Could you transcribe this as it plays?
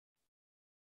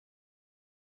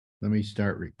Let me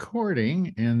start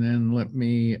recording, and then let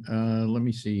me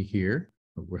see here.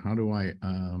 How do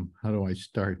I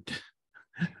start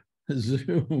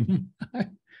Zoom?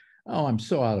 Oh, I'm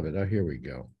so out of it. Oh, here we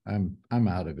go. I'm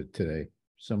out of it today.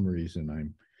 For some reason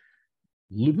I'm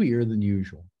loopier than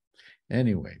usual.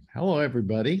 Anyway, hello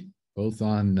everybody. Both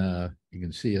on you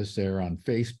can see us there on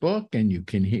Facebook, and you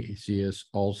can see us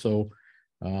also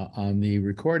on the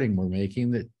recording we're making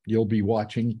that you'll be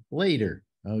watching later.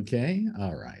 Okay,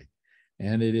 all right.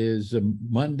 And it is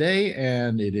Monday,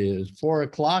 and it is 4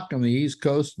 o'clock on the East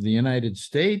Coast of the United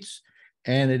States,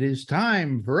 and it is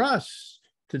time for us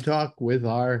to talk with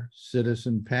our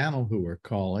citizen panel who are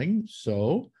calling.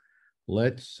 So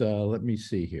let me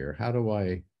see here. How do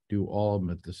I do all of them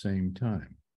at the same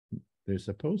time? There's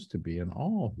supposed to be an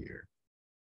all here.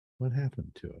 What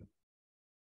happened to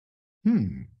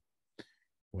it?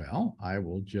 Well, I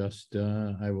will just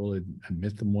I will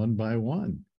admit them one by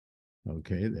one.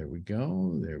 Okay, there we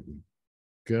go. There we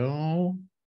go.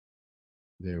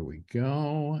 There we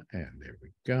go. And there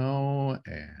we go.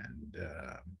 And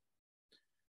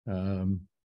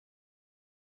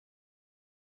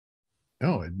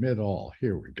oh, admit all.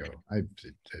 Here we go. It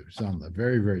was on the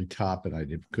very, very top, and I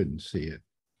couldn't see it.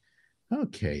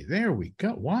 Okay, there we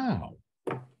go. Wow,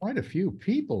 quite a few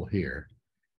people here.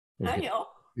 Okay. Hi, y'all.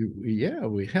 Yeah,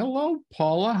 hello,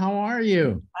 Paula. How are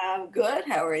you? I'm good.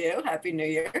 How are you? Happy New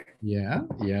Year. Yeah.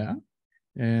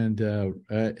 And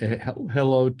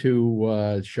hello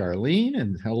to Charlene,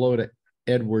 and hello to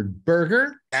Edward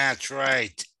Berger. That's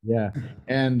right. Yeah,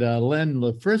 and Len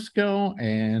LaFrisco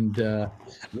and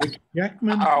Rick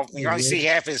Jackman. Oh, we only see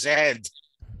half his head.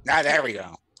 Now, there we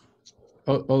go.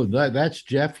 Oh, that's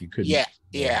Jeff. You couldn't.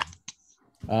 Yeah.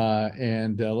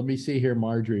 And let me see here,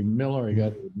 Marjorie Miller. I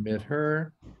got to admit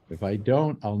her. If I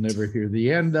don't, I'll never hear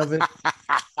the end of it.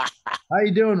 How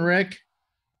you doing, Rick?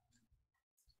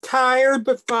 Tired,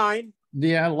 but fine.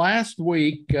 Yeah, last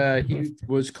week he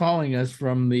was calling us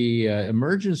from the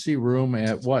emergency room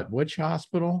at which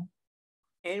hospital?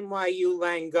 NYU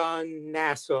Langone,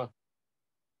 Nassau.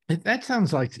 That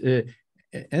sounds like NYU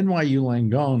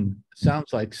Langone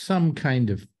sounds like some kind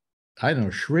of, I don't know,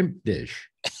 shrimp dish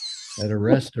at a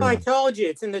restaurant. I told you,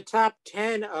 it's in the top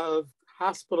 10 of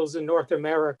hospitals in North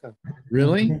America.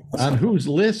 Really? On whose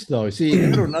list, though? See, you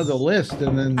go to another list,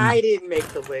 and then I didn't make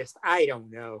the list. I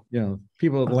don't know. You know,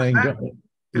 people at Langone.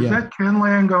 Is that Ken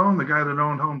Langone, the guy that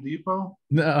owned Home Depot?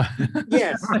 No.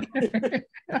 Yes.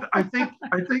 I think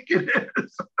it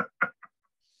is.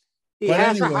 He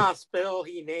has a hospital.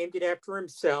 He named it after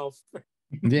himself.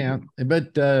 Yeah,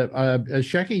 but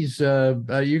Shecky's,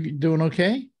 are you doing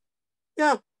okay?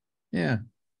 Yeah. Yeah.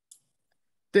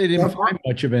 They didn't find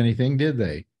much of anything, did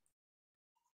they?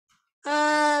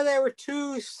 There were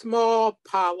 2 small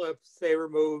polyps they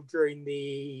removed during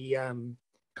the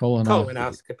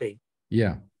colonoscopy.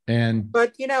 Yeah.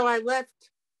 But I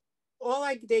left,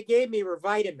 they gave me were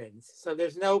vitamins, so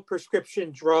there's no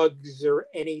prescription drugs or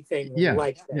anything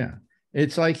like that. Yeah.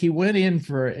 It's like he went in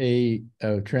for a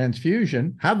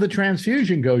transfusion. How'd the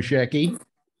transfusion go, Shecky?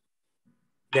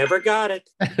 Never got it.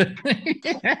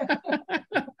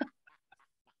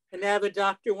 And now the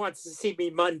doctor wants to see me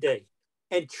Monday.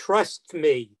 And trust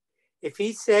me, if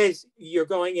he says you're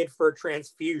going in for a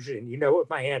transfusion, you know what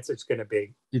my answer is going to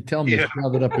be. You tell me to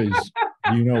shove it up his,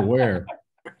 you know where.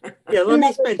 Yeah, let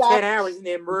me spend 10 hours in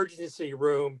the emergency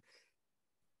room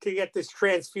to get this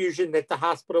transfusion that the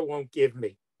hospital won't give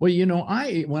me. Well,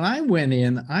 when I went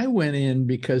in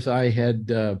because I had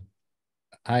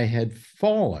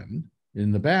fallen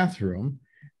in the bathroom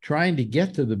trying to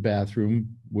get to the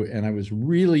bathroom, and I was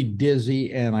really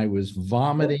dizzy, and I was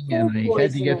vomiting, and I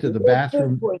had to get to the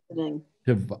bathroom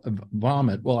to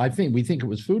vomit. Well, we think it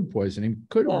was food poisoning.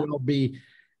 Could well be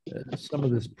some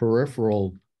of this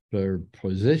peripheral or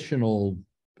positional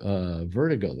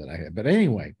vertigo that I had. But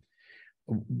anyway,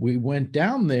 we went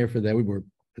down there for that.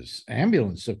 This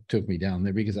ambulance took me down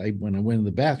there because when I went in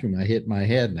the bathroom, I hit my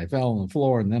head and I fell on the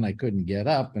floor, and then I couldn't get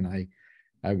up, and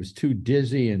I was too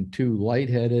dizzy and too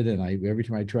lightheaded, and every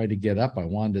time I tried to get up, I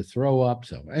wanted to throw up.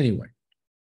 So anyway,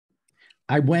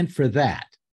 I went for that.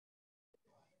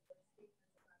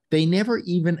 They never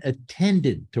even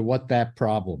attended to what that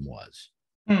problem was.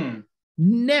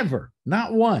 Never,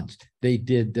 not once. They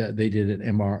did an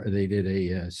MR. They did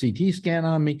a CT scan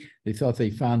on me. They thought they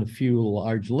found a few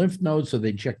large lymph nodes, so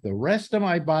they checked the rest of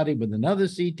my body with another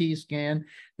CT scan.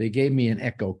 They gave me an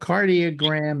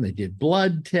echocardiogram. They did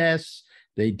blood tests.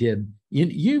 They did.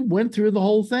 You went through the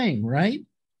whole thing, right?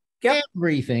 Yep.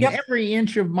 Everything, yep. Every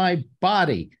inch of my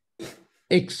body,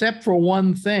 except for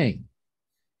one thing: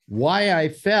 why I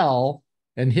fell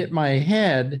and hit my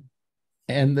head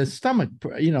and the stomach,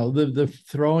 the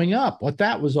throwing up, what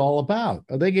that was all about.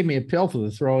 Oh, they gave me a pill for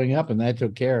the throwing up, and that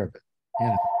took care of it.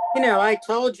 I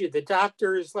told you, the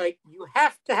doctor is like, you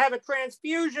have to have a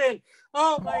transfusion.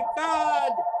 Oh my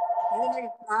God. And then I get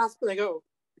to the hospital, they go,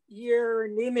 your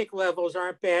anemic levels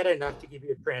aren't bad enough to give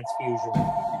you a transfusion.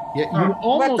 Yeah, you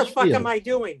almost what the fuck am I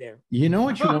doing there? You know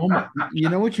what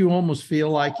you almost feel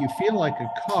like? You feel like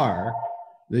a car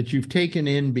that you've taken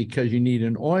in because you need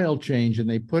an oil change, and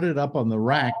they put it up on the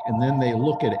rack, and then they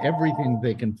look at everything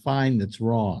they can find that's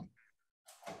wrong.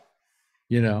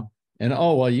 And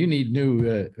oh well, you need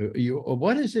new.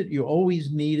 What is it you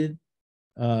always needed?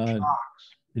 Shocks.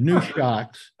 New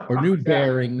shocks or new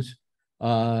bearings.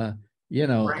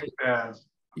 Brake pads.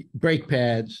 Brake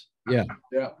pads. Yeah.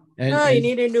 And you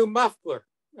need a new muffler.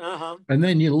 And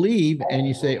then you leave and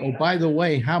you say, oh, by the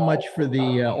way, how much for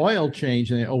the oil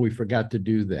change? And we forgot to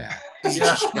do that.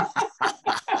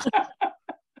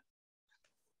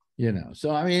 Yeah. So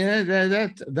I mean,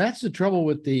 that's the trouble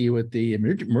with the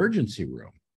emergency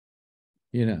room.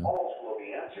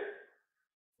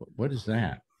 What is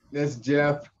that? That's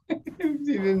Jeff. He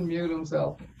didn't mute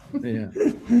himself. Yeah.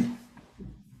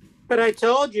 But I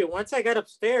told you, once I got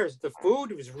upstairs, the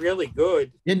food was really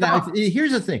good. Now,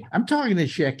 here's the thing. I'm talking to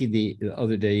Shecky the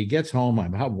other day. He gets home.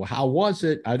 How was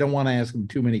it? I don't want to ask him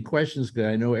too many questions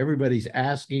because I know everybody's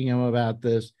asking him about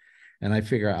this. And I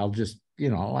figure I'll just,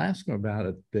 I'll ask him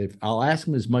about it. I'll ask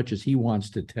him as much as he wants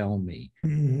to tell me.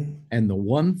 Mm-hmm. And the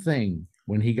one thing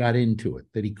when he got into it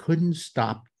that he couldn't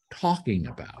stop talking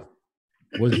about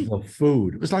was the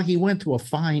food. It was like he went to a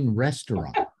fine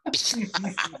restaurant.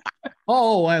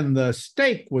 Oh, and the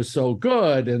steak was so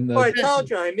good. And I told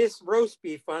you I missed roast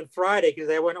beef on Friday because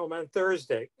I went home on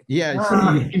Thursday.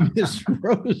 Yeah, you missed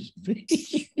roast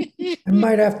beef. I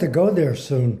might have to go there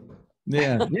soon.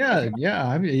 Yeah.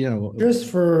 I mean, just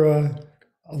for a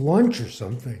lunch or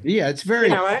something. Yeah, it's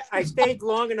very. I stayed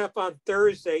long enough on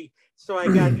Thursday, so I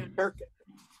got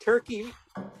turkey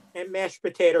and mashed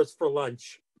potatoes for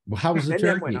lunch. Well, how was the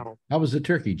turkey? How was the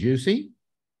turkey? Juicy?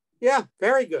 Yeah,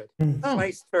 very good.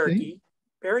 Nice turkey. See?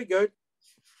 Very good.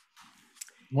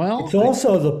 Well, it's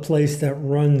also the place that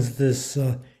runs this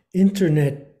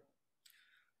internet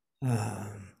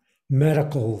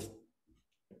medical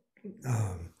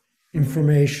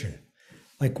information.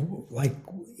 Like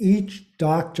each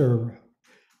doctor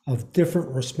of different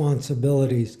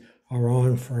responsibilities are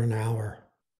on for an hour.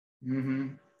 Mm-hmm.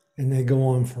 And they go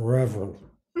on forever.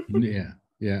 Yeah.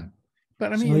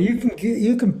 But I mean, so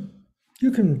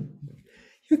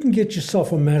you can get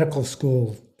yourself a medical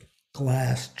school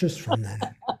class just from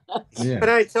that. Yeah. But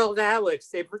I told Alex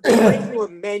they bring you a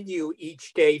menu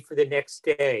each day for the next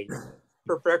day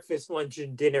for breakfast, lunch,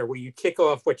 and dinner, where you tick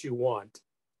off what you want.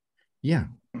 Yeah.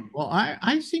 Well,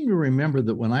 I seem to remember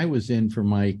that when I was in for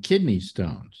my kidney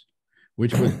stones,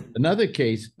 which was another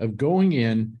case of going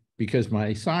in because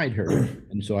my side hurt,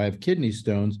 and so I have kidney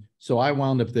stones. So I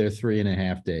wound up there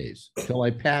 3.5 days till I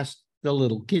passed the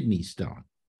little kidney stone.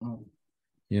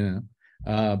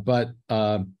 But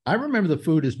I remember the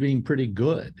food as being pretty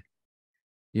good,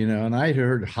 and I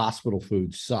heard hospital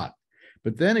food sucked.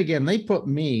 But then again, they put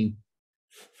me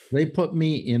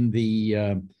in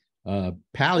the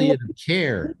palliative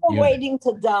care. Waiting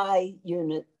to die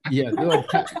unit. Yeah,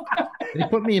 they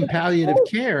put me in palliative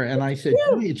care, and I said,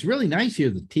 "It's really nice here.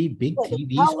 The big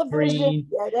TV screen,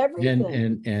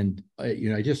 and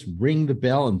I just ring the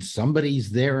bell, and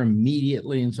somebody's there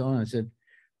immediately, and so on." I said,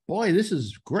 "Boy, this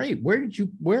is great.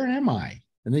 Where am I?"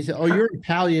 And they said, "Oh, you're in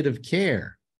palliative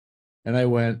care." And I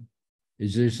went,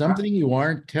 "Is there something you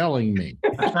aren't telling me?"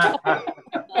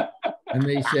 And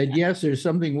they said, "Yes, there's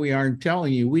something we aren't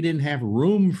telling you. We didn't have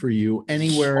room for you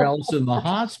anywhere else in the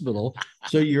hospital.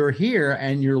 So you're here,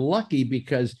 and you're lucky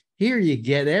because here you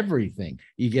get everything.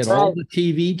 You get all the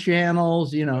TV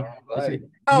channels, Right. I said,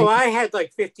 I had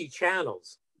like 50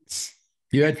 channels.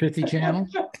 You had 50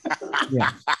 channels?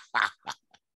 Yeah.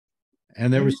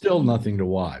 And there was still nothing to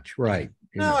watch, right?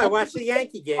 No, I watched the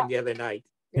Yankee game the other night.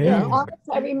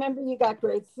 I remember you got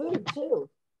great food too.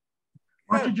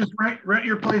 Why don't you just rent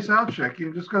your place out, Shecky,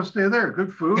 and just go stay there?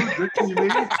 Good food, good TV.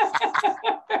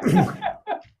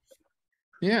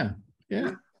 Yeah.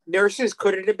 Nurses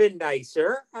couldn't have been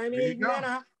nicer. I mean,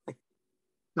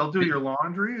 They'll do your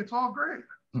laundry. It's all great.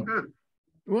 It's good.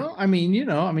 Well, I mean,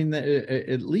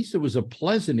 at least it was a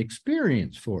pleasant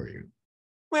experience for you.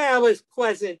 Well, as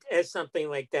pleasant as something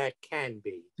like that can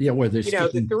be. Yeah, where there's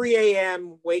the 3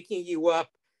 a.m. waking you up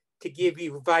to give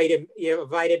you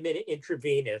vitamin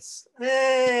intravenous.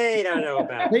 I don't know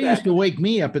about They that. used to wake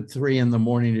me up at 3 a.m.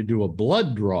 to do a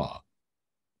blood draw.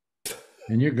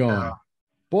 And you're going,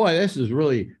 boy, this is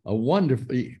really a wonderful,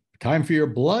 time for your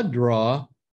blood draw.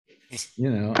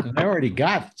 And I already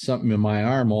got something in my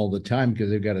arm all the time because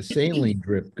they've got a saline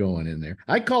drip going in there.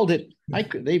 I called it,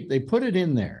 they put it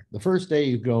in there the first day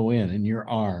you go in your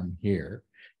arm here,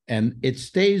 and it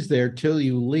stays there till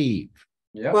you leave.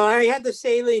 Yeah. Well, I had the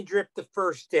saline drip the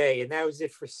first day, and that was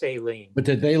it for saline. But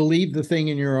did they leave the thing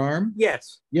in your arm?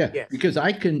 Yes. Yeah, Yes. because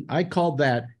I called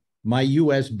that my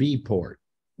USB port.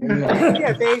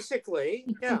 Yeah, basically.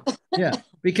 Yeah. Yeah,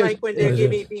 because like when they give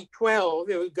me B12,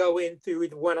 it would go in through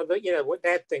one of the, what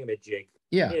that thingamajig.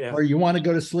 Yeah, or you want to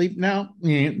go to sleep now?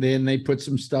 Then they put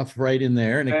some stuff right in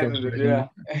there, and it goes right in there.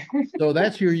 So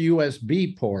that's your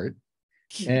USB port,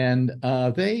 and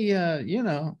they,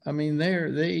 I mean,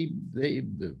 they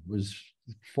it was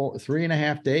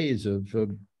 3.5 days of,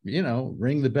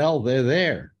 ring the bell, they're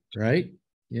there, right?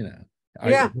 Yeah.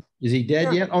 Is he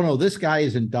dead yet? Oh no, this guy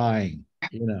isn't dying.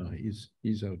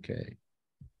 He's okay.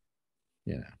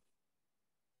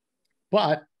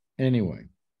 But anyway,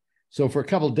 so for a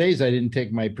couple of days I didn't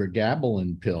take my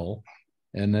pregabalin pill,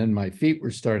 and then my feet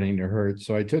were starting to hurt,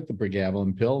 so I took the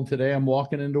pregabalin pill, and today I'm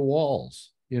walking into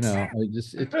walls.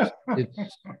 It's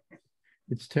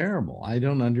terrible. I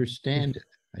don't understand it.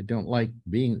 I don't like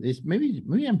being.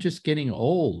 Maybe I'm just getting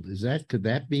old. Could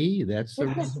that be? That's the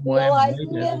reason why I'm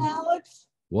realizing it, Alex?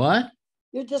 What?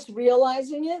 You're just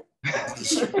realizing it?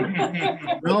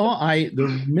 No,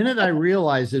 the minute I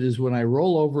realize it is when I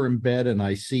roll over in bed and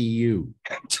I see you.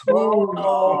 Oh,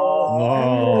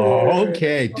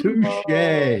 okay. Touche.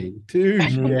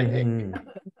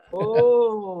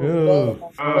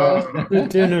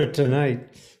 Dinner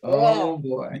tonight. Oh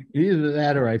boy. Either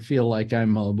that or I feel like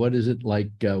I'm what is it like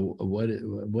gigolo,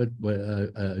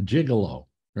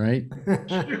 right?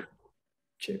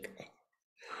 Chicken.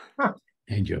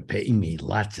 And you're paying me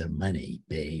lots of money,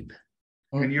 babe.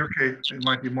 In your case, it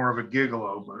might be more of a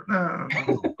gigolo, but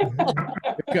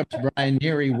Here comes Brian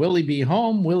Neary. Will he be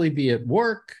home? Will he be at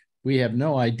work? We have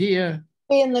no idea.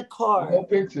 Be in the car. No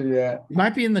picture yet. He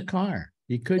might be in the car.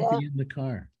 He could be in the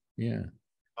car. Yeah.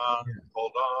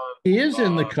 Hold on. He is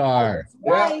in the car.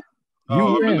 Right.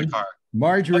 Oh, I'm in win. the car.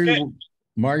 Marjorie wins.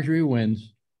 Marjorie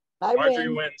wins.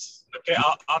 Okay,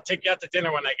 I'll take you out to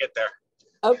dinner when I get there.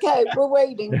 Okay, we're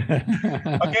waiting.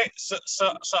 Okay, so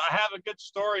I have a good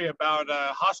story about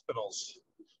hospitals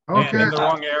okay. and in the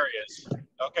wrong areas.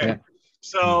 Okay, Yeah.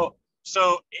 so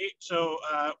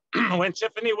when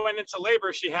Tiffany went into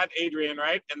labor, she had Adrian,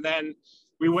 right? And then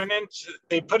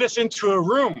they put us into a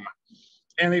room,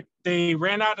 and they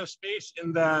ran out of space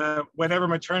in the whatever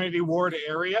maternity ward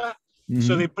area. Mhm.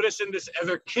 So they put us in this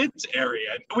other kids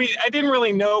area. I didn't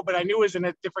really know, but I knew it was in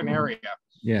a different area.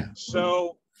 Yeah.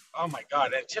 So, oh my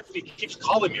God, and Tiffany keeps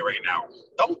calling me right now.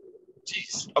 Don't,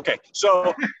 jeez. Okay,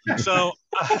 so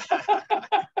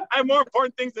I have more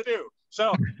important things to do.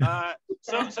 So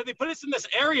they put us in this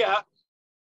area,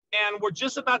 and we're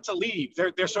just about to leave.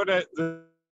 They're sort of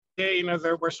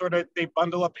they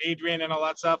bundle up Adrian and all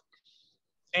that stuff,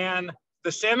 and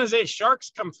the San Jose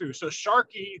Sharks come through. So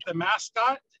Sharky, the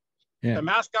mascot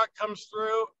comes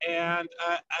through, and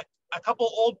a couple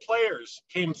old players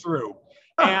came through.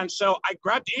 And so I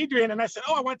grabbed Adrian and I said,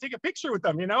 oh, I want to take a picture with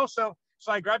them, So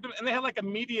I grabbed him, and they had like a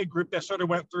media group that sort of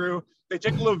went through. They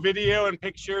took a little video and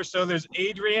pictures. So there's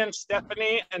Adrian,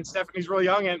 Stephanie, and Stephanie's real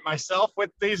young, and myself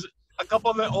with a couple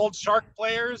of the old Shark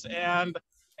players and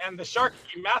the Shark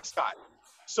mascot.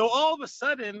 So all of a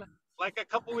sudden, like a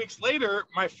couple weeks later,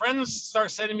 my friends start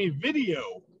sending me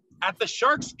video at the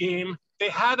Sharks game. They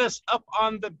had us up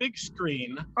on the big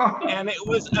screen, and it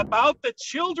was about the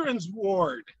children's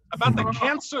ward, about the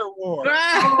cancer ward.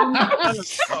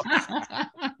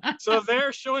 So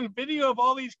they're showing video of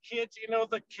all these kids,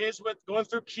 the kids with going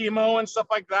through chemo and stuff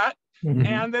like that. Mhm.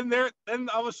 And then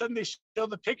all of a sudden they show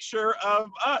the picture of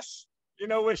us,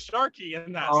 with Sharky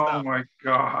and that stuff. Oh my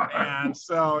God. And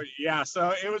so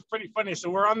it was pretty funny.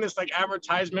 So we're on this like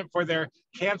advertisement for their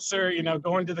cancer,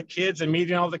 going to the kids and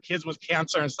meeting all the kids with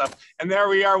cancer and stuff. And there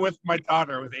we are with my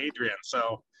daughter, with Adrian.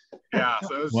 So yeah,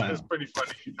 so it was pretty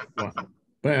funny. Wow.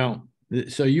 Well,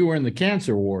 so you were in the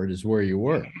cancer ward is where you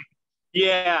were.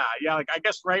 Yeah. Like I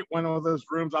guess right one of those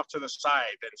rooms off to the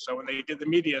side. And so when they did the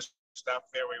media stuff,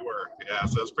 there we were. Yeah,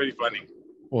 so it's pretty funny.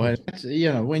 Well,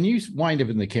 when you wind up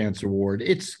in the cancer ward,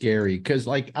 it's scary because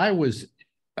like I was,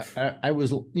 I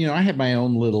had my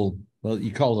own little, well,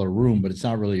 you call it a room, but it's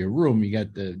not really a room. You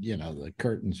got the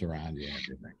curtains around you and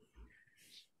everything.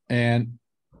 And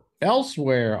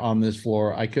elsewhere on this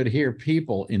floor, I could hear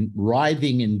people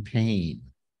writhing in pain.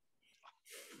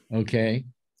 Okay.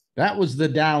 That was the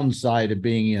downside of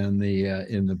being in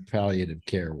the palliative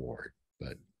care ward,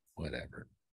 but whatever.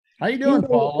 How you doing,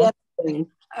 Paula?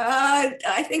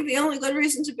 I think the only good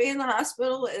reason to be in the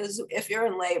hospital is if you're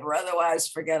in labor. Otherwise,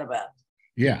 forget about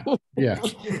Yeah, yeah.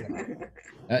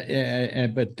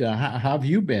 it. But how have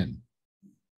you been?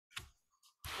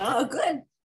 Oh, good.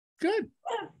 Good.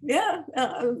 Yeah,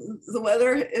 the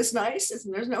weather is nice.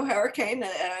 There's no hurricane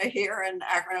here in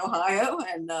Akron, Ohio,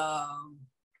 and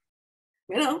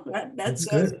you know that's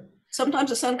good. sometimes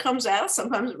the sun comes out,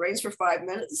 sometimes it rains for 5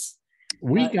 minutes.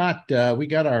 We got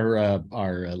our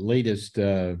latest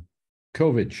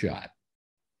COVID shot.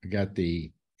 We got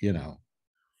the, you know,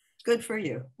 Good for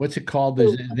you. what's it called?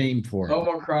 There's a name for it.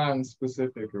 Omicron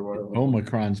specific or whatever.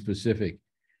 Omicron specific.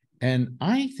 And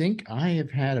I think I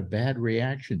have had a bad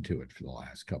reaction to it for the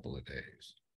last couple of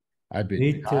days. I've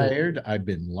Me been too. tired. I've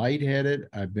been lightheaded.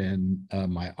 I've been,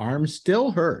 my arm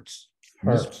still hurts.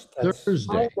 Hurts. That's-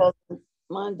 Thursday.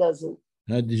 Mine doesn't.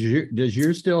 Does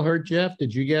yours still hurt, Jeff?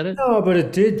 Did you get it? No, but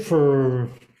it did for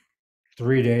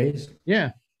 3 days.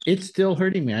 Yeah, it's still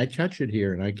hurting me. I touch it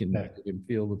here and I can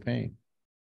feel the pain.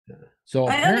 So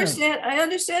I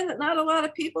understand that not a lot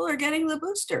of people are getting the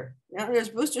booster. You know, there's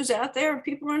boosters out there and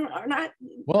people are not.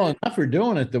 well, enough for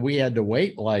doing it that we had to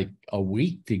wait like a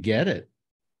week to get it.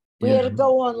 We You had to know?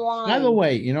 go online. By the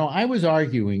way, you know, I was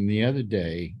arguing the other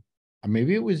day,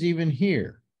 maybe it was even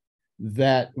here,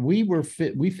 that we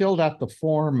filled out the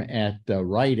form at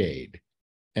Rite Aid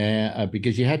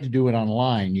because you had to do it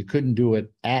online. You couldn't do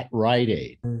it at Rite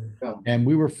Aid. And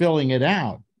we were filling it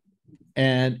out.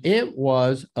 And it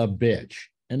was a bitch.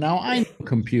 And now I know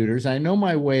computers. I know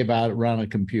my way about around a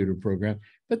computer program.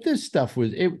 But this stuff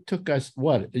it took us,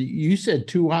 what? You said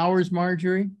 2 hours,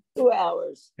 Marjorie? 2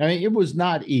 hours. I mean, it was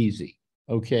not easy,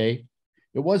 okay?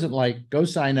 It wasn't like, go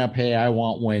sign up, hey, I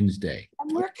want Wednesday.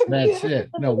 And we're That's computer it.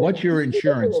 No, what's your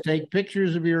insurance? literate. Take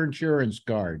pictures of your insurance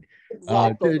card.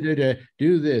 Exactly.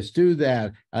 Do this, do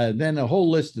that. Then a whole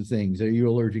list of things. Are you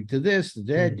allergic to this?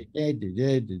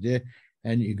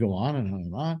 And you go on and on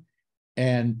and on.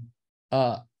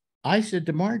 And I said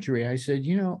to Marjorie, I said,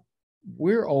 you know,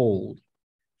 we're old,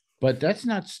 but that's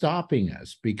not stopping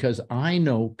us because I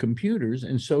know computers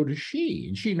and so does she.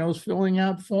 And she knows filling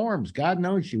out forms. God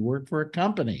knows you work for a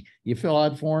company. You fill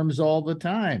out forms all the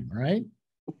time, right?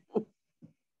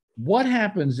 What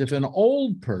happens if an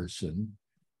old person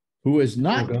who is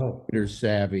not computer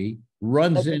savvy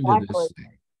runs into this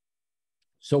thing?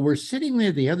 So we're sitting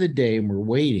there the other day and we're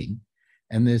waiting.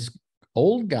 And this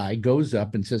old guy goes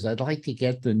up and says, I'd like to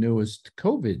get the newest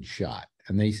COVID shot.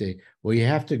 And they say, well, you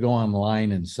have to go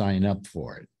online and sign up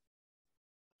for it.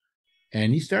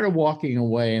 And he started walking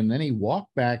away. And then he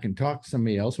walked back and talked to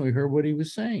somebody else. And we heard what he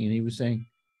was saying. And he was saying,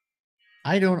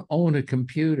 I don't own a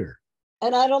computer.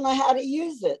 And I don't know how to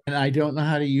use it. And I don't know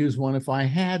how to use one if I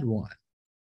had one.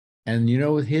 And you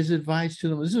know, his advice to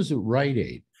them, this was at Rite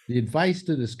Aid. The advice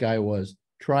to this guy was,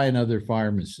 try another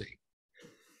pharmacy.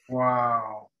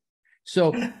 Wow.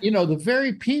 So, you know, the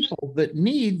very people that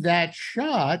need that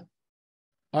shot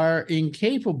are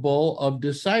incapable of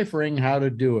deciphering how to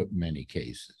do it in many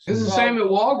cases. It's the same at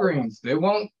Walgreens. They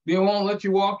won't let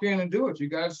you walk in and do it. You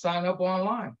got to sign up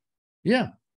online. Yeah,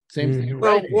 same thing.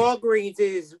 Well, Walgreens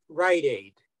is Rite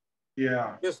Aid.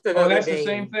 Yeah. Just another that's name. the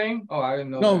same thing? Oh, I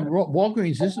didn't know No, that.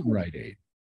 Walgreens isn't Rite Aid.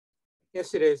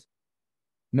 Yes, it is.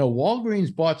 No,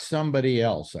 Walgreens bought somebody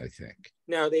else, I think.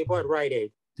 No, they bought Rite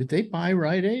Aid. Did they buy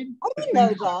Rite Aid? I didn't know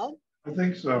that. I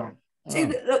think so. See,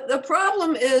 the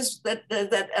problem is that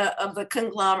of the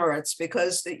conglomerates,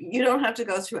 because you don't have to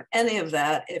go through any of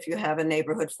that if you have a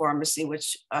neighborhood pharmacy,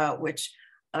 which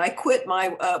I quit my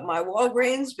my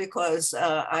Walgreens because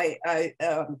I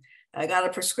got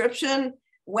a prescription,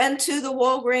 went to the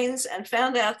Walgreens and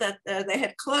found out that they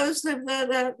had closed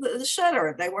the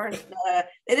shutter. They weren't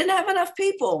they didn't have enough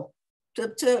people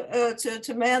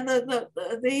to man the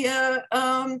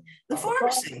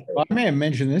pharmacy. Well, I may have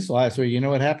mentioned this last week. You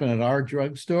know what happened at our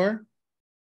drugstore?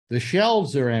 The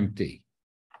shelves are empty.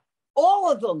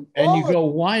 All of them. And you go,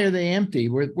 why are they empty?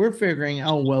 We're figuring,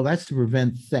 oh, well, that's to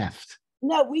prevent theft.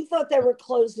 No, we thought they were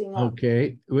closing up.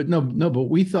 Okay, but no, but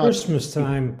we thought Christmas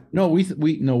time. No, we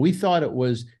thought it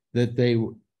was that they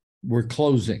were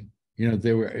closing. You know,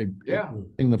 they were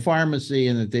in the pharmacy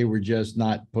and that they were just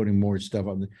not putting more stuff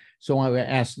on. So I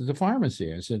asked the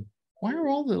pharmacy, I said, why are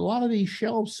a lot of these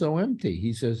shelves so empty?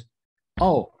 He says,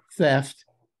 oh, theft.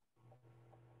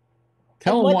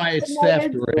 Tell him why it's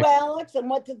theft, Rick. Alex, and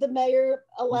what did the mayor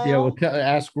allow? Yeah, well,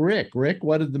 ask Rick. Rick,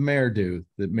 what did the mayor do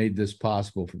that made this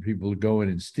possible for people to go in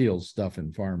and steal stuff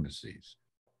in pharmacies?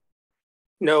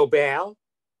 No bail.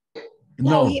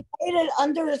 No, he made it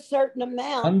under a certain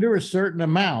amount. Under a certain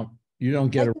amount, you don't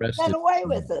get arrested. Get away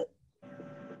with it.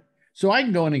 So I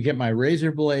can go in and get my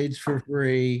razor blades for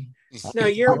free. No,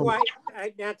 your wife.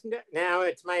 Now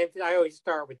it's I always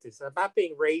start with this about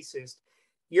being racist.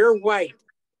 You're white.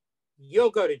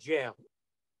 You'll go to jail.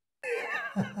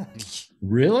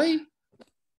 Really?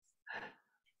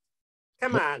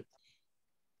 Come on.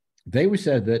 They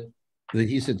said that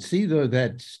he said, see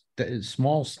that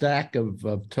small stack of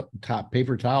top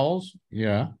paper towels?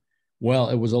 Yeah. Well,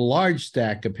 it was a large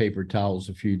stack of paper towels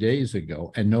a few days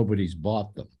ago, and nobody's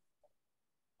bought them.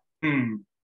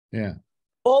 Yeah.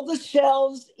 All the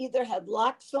shelves either had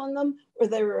locks on them or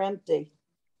they were empty.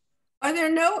 Are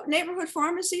there no neighborhood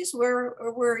pharmacies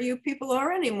where you people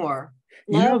are anymore?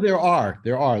 You know, there are.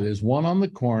 There's one on the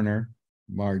corner,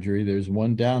 Marjorie. There's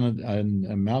one down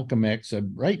on Malcolm X,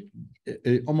 right,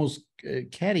 almost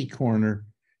catty corner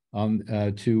on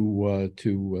to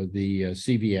the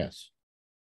CVS.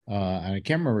 And I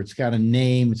can't remember. It's got a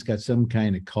name. It's got some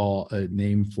kind of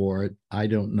name for it. I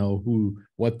don't know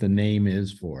what the name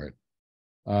is for it.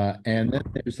 And then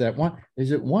there's that one.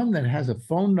 Is it one that has a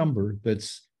phone number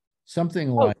that's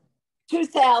something like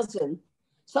 2000,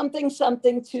 something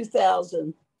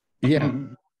 2000? Yeah,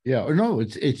 yeah. Or no,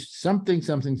 it's something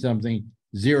 0000.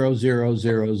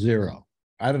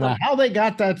 I don't know how they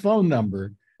got that phone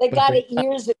number. They got it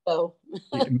years ago.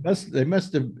 It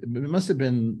must have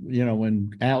been,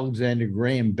 when Alexander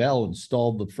Graham Bell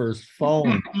installed the first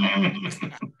phone.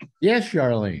 Yes,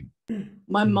 Charlene.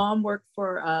 My mom worked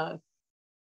for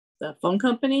the phone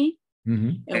company,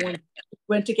 and when she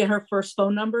went to get her first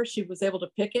phone number, she was able to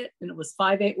pick it, and it was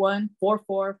 581-4444.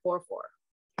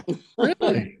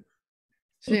 Really?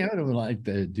 See, I would like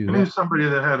to do I that. knew somebody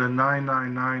that had a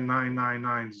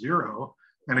 9999990,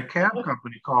 and a cab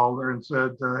company called her and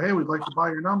said, "Hey, we'd like to buy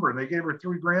your number," and they gave her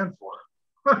 $3,000 for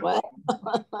it. What?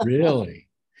 Really?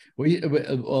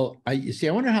 Well, I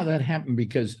wonder how that happened,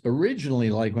 because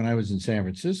originally, like when I was in San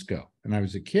Francisco and I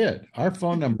was a kid, our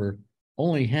phone number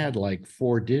only had like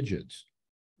 4 digits,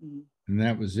 and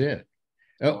that was it.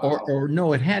 Or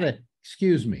no, it had it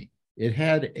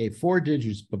had a 4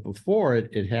 digits, but before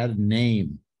it had a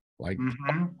name like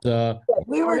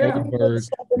we were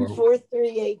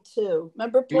 74382.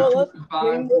 Remember, Paula?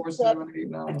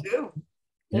 54789. I do.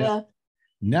 Yeah.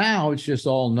 Now it's just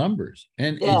all numbers,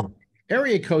 and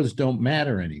area codes don't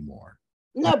matter anymore.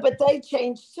 No, but they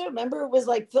changed too. Remember, it was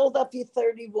like Philadelphia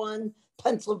 31,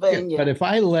 Pennsylvania. But if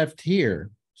I left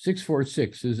here,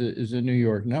 646 is a New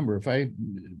York number. If I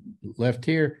left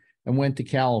here and went to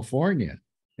California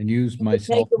and used my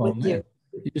cell phone there,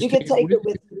 you could take it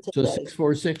with you so today.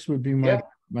 646 would be my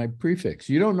prefix.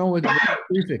 You don't know what the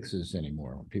prefix is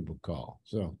anymore when people call.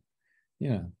 So,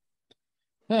 yeah.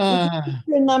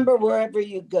 Your number wherever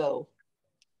you go.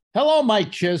 Hello,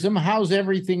 Mike Chisholm. How's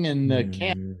everything in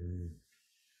Canada?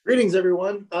 Greetings,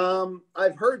 everyone.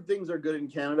 I've heard things are good in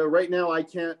Canada. Right now, I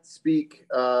can't speak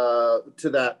to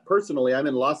that personally. I'm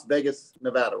in Las Vegas,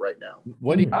 Nevada right now.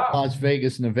 What do you Las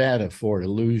Vegas, Nevada for? To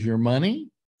lose your money?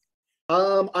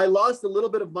 I lost a little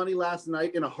bit of money last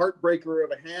night in a heartbreaker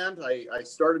of a hand. I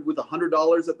started with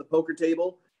 $100 at the poker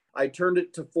table. I turned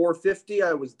it to $450.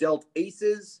 I was dealt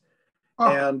aces,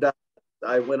 and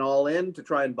I went all in to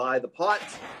try and buy the pot.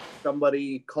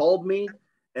 Somebody called me,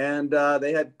 and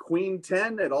they had queen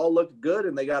 10. It all looked good,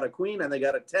 and they got a queen and they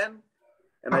got a 10.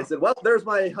 And I said, well, there's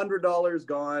my $100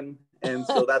 gone. And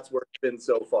so that's where it's been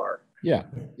so far. Yeah,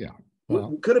 yeah.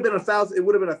 Well, Could have been $1,000. It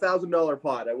would have been $1,000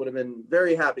 pot. I would have been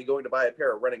very happy going to buy a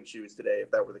pair of running shoes today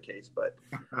if that were the case. But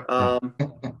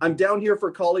I'm down here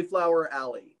for Cauliflower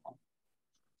Alley.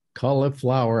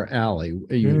 Cauliflower Alley.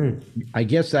 I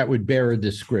guess that would bear a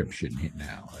description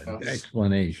now, an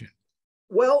explanation.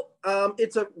 Well,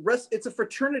 it's a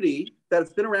fraternity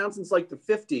that's been around since like the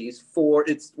 50s.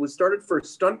 It was started for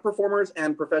stunt performers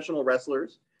and professional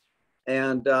wrestlers,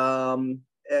 and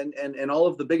all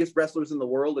of the biggest wrestlers in the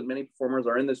world and many performers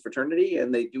are in this fraternity,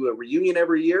 and they do a reunion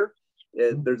every year.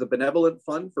 There's a benevolent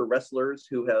fund for wrestlers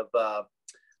who have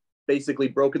basically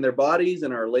broken their bodies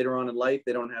and are later on in life,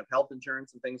 they don't have health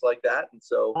insurance and things like that. And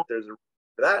so there's for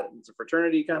that. It's a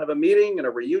fraternity kind of a meeting and a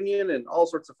reunion and all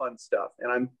sorts of fun stuff.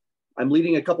 And I'm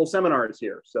leading a couple seminars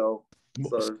here. So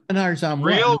seminars on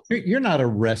real. You're not a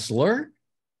wrestler.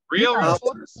 Real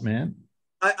wrestlers, man.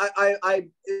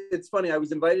 It's funny. I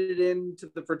was invited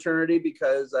into the fraternity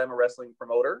because I'm a wrestling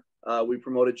promoter. We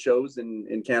promoted shows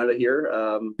in Canada here.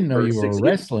 I didn't know you were a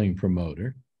wrestling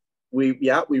promoter. We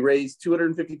raised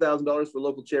 $250,000 for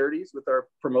local charities with our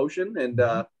promotion, and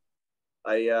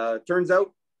turns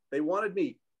out they wanted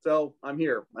me, so I'm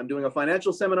here. I'm doing a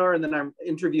financial seminar, and then I'm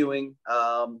interviewing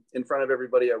in front of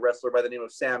everybody a wrestler by the name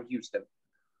of Sam Houston.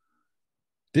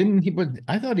 Didn't he? But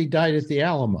I thought he died at the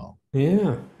Alamo.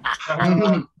 Yeah.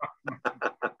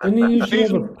 Didn't he usually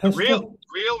have a pistol?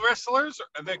 real wrestlers?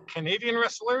 Are they Canadian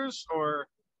wrestlers or?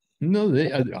 No,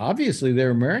 they obviously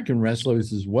they're American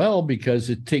wrestlers as well because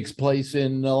it takes place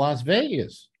in Las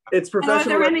Vegas. It's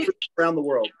professional wrestlers around the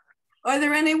world. Are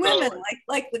there any women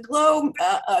like the Glow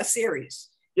series?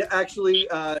 Yeah, actually,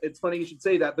 it's funny you should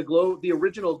say that. The Glow, the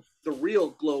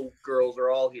real Glow girls are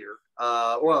all here.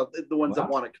 Well, the ones that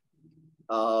want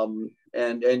to.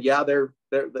 And yeah,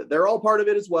 they're all part of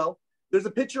it as well. There's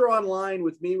a picture online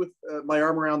with me with my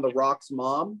arm around The Rock's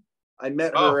mom. I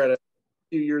met her at a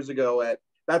few years ago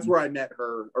that's where I met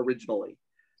her originally.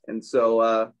 And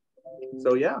so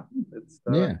yeah, it's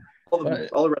all the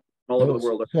wrestlers all over the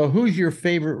world. So who's your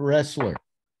favorite wrestler?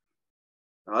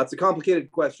 That's a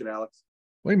complicated question, Alex.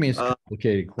 What do you mean it's a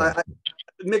complicated question?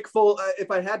 Mick Foley,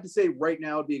 if I had to say right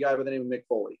now, it'd be a guy by the name of Mick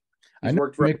Foley. I know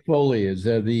Mick Foley is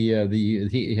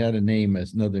he had a name,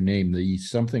 another name, the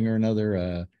something or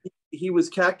another. He was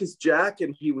Cactus Jack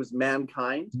and he was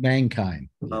Mankind. Mankind.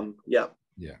 Yeah.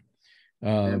 Yeah.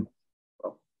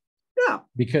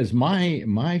 Because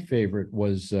my favorite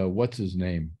was what's his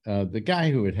name? The guy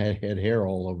who had hair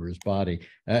all over his body.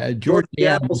 George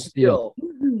Steele.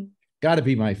 Got to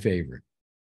be my favorite.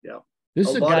 Yeah. This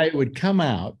is a guy who would come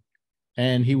out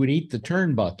and he would eat the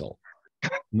turnbuckle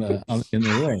in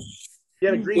the ring.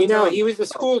 He was a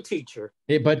school teacher.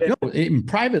 But no, in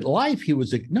private life, he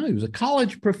was a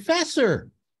college professor.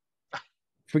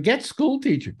 Forget school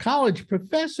teacher, college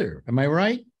professor. Am I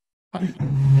right,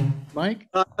 Mike?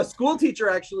 A school teacher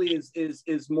actually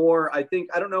is more. I think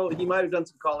I don't know. He might have done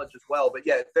some college as well, but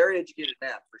yeah, very educated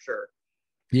man for sure.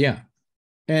 Yeah,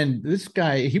 and this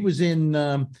guy, he was in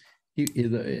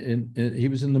he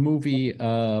was in the movie.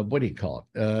 What do you call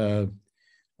it?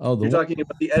 You're talking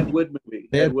about the Ed Wood movie.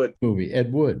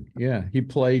 Ed Wood. Yeah, he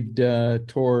played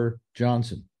Tor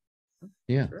Johnson.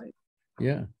 Yeah, that's right.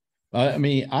 Yeah. I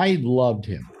mean, I loved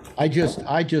him. I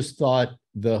just thought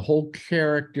the whole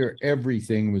character,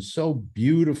 everything was so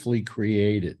beautifully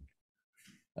created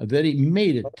that he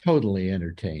made it totally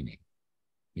entertaining.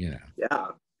 You know. Yeah,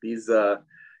 he's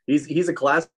a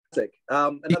classic.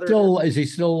 Is he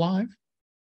still alive?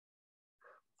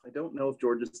 I don't know if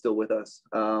George is still with us.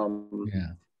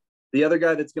 Yeah. The other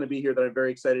guy that's going to be here that I'm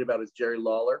very excited about is Jerry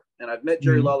Lawler. And I've met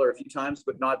Jerry Lawler a few times,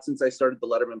 but not since I started the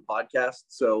Letterman podcast.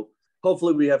 So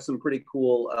hopefully we have some pretty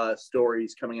cool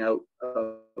stories coming out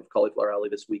of Cauliflower Alley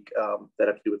this week that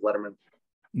have to do with Letterman.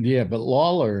 Yeah, but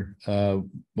Lawler,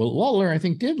 Lawler, I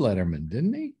think, did Letterman,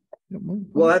 didn't he?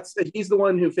 Well, he's the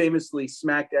one who famously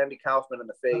smacked Andy Kaufman in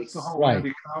the face. That's the whole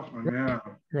Andy Kaufman, yeah.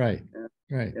 Right.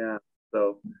 Yeah.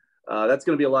 So that's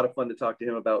going to be a lot of fun to talk to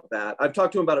him about that. I've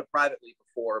talked to him about it privately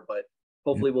before, but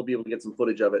hopefully we'll be able to get some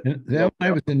footage of it. And then when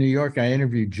I was in New York, I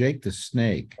interviewed Jake the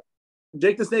Snake.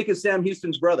 Jake the Snake is Sam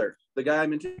Houston's brother, the guy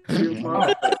I'm interviewing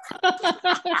tomorrow.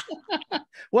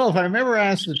 Well, if I'm ever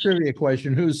asked the trivia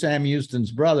question, who's Sam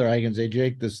Houston's brother, I can say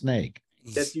Jake the Snake.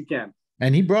 Yes, you can.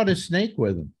 And he brought his snake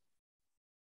with him.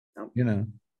 Oh. You know,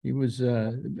 he was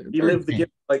he lived the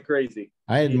gift like crazy.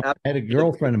 I had a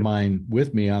girlfriend of mine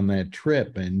with me on that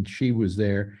trip, and she was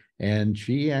there, and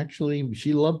she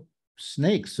loved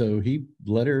snakes, so he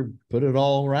let her put it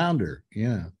all around her.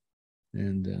 Yeah.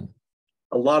 And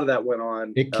a lot of that went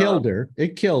on. It killed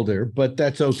her, but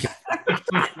that's okay.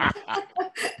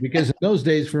 Because in those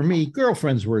days, for me,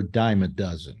 girlfriends were a dime a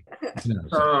dozen. You know,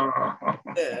 so.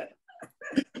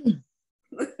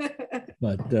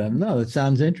 But no, that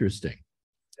sounds interesting.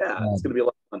 Yeah, it's going to be a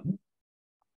lot of fun.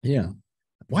 Yeah.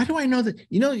 Why do I know that?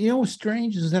 You know what's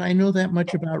strange is that I know that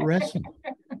much about wrestling.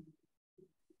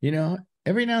 You know,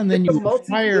 every now and then you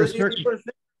acquire a certain.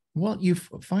 Well, you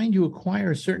find you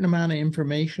acquire a certain amount of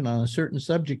information on a certain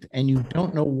subject, and you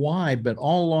don't know why, but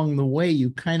all along the way, you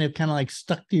kind of like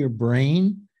stuck to your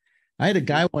brain. I had a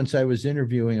guy once I was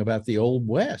interviewing about the Old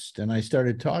West, and I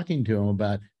started talking to him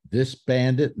about this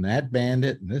bandit and that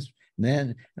bandit and this and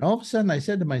then, and all of a sudden I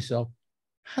said to myself,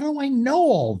 how do I know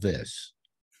all this?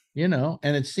 You know,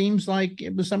 and it seems like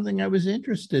it was something I was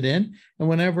interested in. And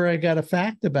whenever I got a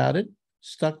fact about it,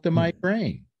 stuck to my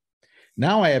brain.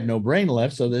 Now I have no brain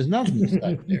left, so there's nothing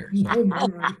stuck there. So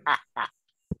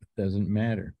it doesn't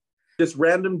matter. Just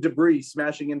random debris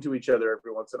smashing into each other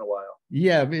every once in a while.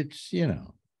 Yeah, it's, you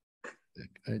know,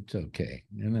 it's okay.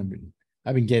 And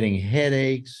I've been getting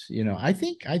headaches. You know, I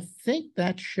think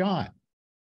that shot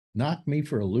knocked me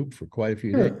for a loop for quite a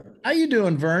few days. How you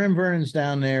doing, Vernon? Vernon's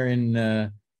down there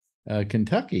in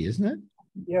Kentucky, isn't it?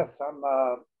 Yes, I'm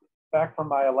back from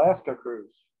my Alaska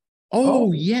cruise.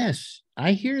 Oh, yes.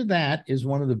 I hear that is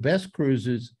one of the best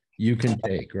cruises you can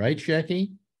take, right,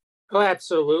 Shecky? Oh,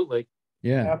 absolutely.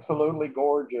 Yeah. Absolutely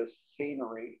gorgeous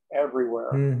scenery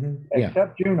everywhere, Mm-hmm.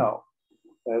 except Juneau.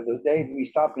 The day we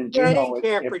stopped in Yeah, I Juneau, didn't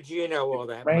care for Juneau all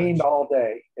that rained much. all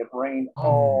day. It rained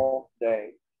all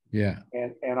day. Yeah.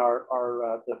 And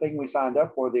our the thing we signed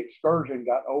up for, the excursion,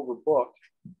 got overbooked,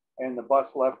 and the bus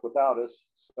left without us.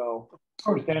 So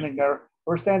we're standing there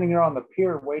on the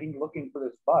pier waiting, looking for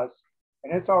this bus,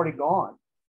 and it's already gone.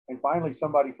 And finally,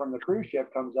 somebody from the cruise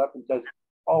ship comes up and says,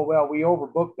 "Oh, well, we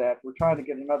overbooked that. We're trying to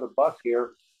get another bus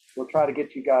here. We'll try to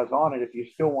get you guys on it if you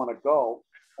still want to go."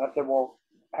 I said, "Well,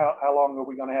 how long are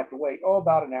we going to have to wait?" "Oh,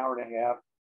 about an hour and a half.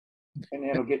 And then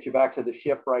it'll get you back to the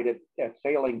ship right at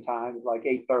sailing time, like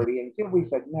 8:30. And we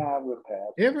said, "Nah, we'll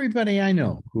pass." Everybody I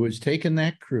know who has taken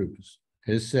that cruise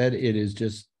has said it is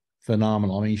just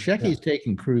phenomenal. I mean, Shecky's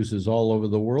taken cruises all over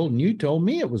the world, and you told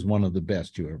me it was one of the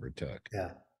best you ever took.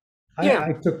 Yeah.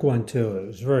 I took one too. It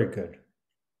was very good.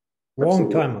 Long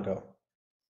time ago.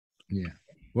 Yeah.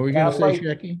 What were you going to say,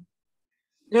 Shecky?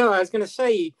 No, I was going to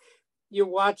say, you're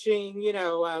watching,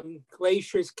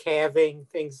 glaciers calving,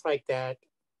 things like that.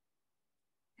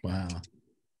 Wow.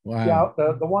 Yeah,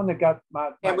 the one that got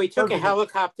my and we took a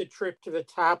helicopter trip to the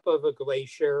top of a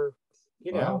glacier,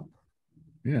 Yeah.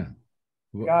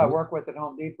 The guy I work with at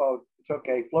Home Depot took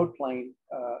a float plane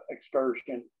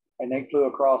excursion, and they flew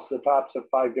across the tops of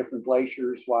 5 different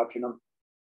glaciers watching them.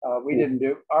 We didn't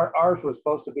do, ours was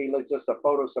supposed to be just a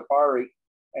photo safari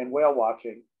and whale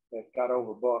watching that got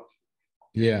overbooked.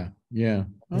 Yeah.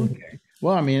 Okay.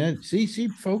 Well, I mean, see,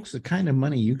 folks, the kind of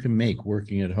money you can make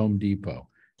working at Home Depot.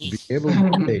 To be able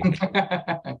to take.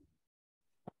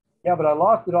 Yeah, but I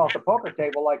lost it off the poker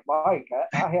table like Mike.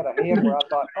 I had a hand where I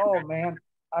thought, "Oh man,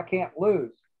 I can't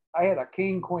lose." I had a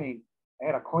king queen. I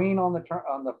had a queen on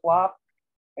the flop,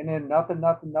 and then nothing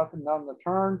on the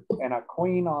turn, and a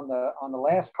queen on the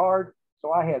last card.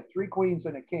 So I had 3 queens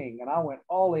and a king, and I went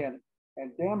all in.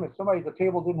 And damn, if somebody at the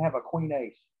table didn't have a queen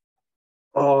ace.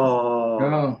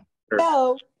 Oh.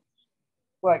 No.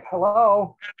 Like,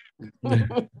 hello.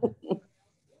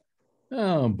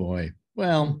 Oh boy.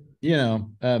 Well, they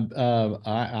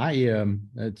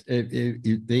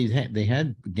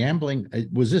had gambling.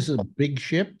 Was this a big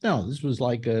ship? No, this was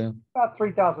like about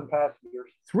 3,000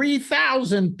 passengers.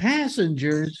 3,000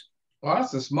 passengers. Well,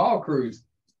 that's a small cruise.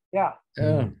 Yeah.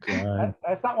 Oh God.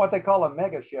 That's not what they call a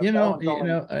mega ship.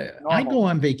 I go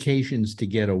on vacations to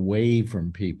get away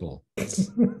from people,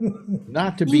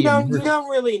 not to be. You don't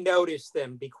really notice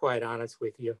them, be quite honest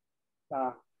with you.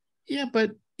 Yeah,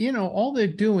 but all they're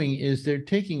doing is they're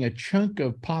taking a chunk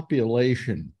of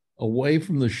population away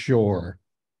from the shore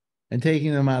and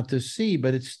taking them out to sea,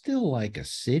 but it's still like a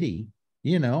city.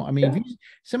 I mean,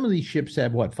 some of these ships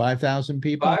have what, 5,000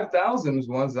 people? 5,000 is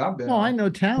ones I've been. Well, I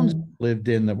know towns lived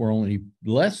in that were only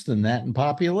less than that in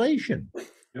population.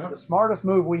 The smartest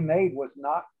move we made was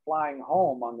not flying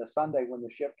home on the Sunday when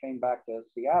the ship came back to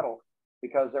Seattle,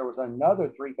 because there was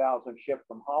another 3,000 ship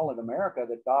from Holland, America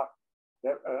that docked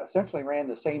that essentially ran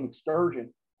the same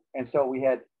excursion. And so we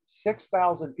had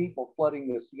 6,000 people flooding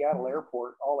the Seattle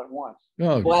airport all at once.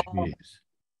 Oh, wow. Geez.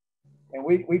 And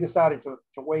we decided to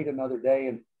wait another day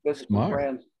and visit some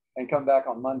friends and come back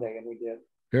on Monday, and we did.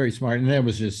 Very smart. And that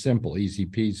was just simple, easy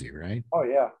peasy, right? Oh,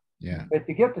 yeah. Yeah. But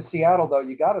to get to Seattle, though,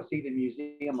 you got to see the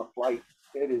Museum of Flight.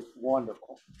 It is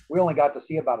wonderful. We only got to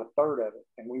see about a third of it,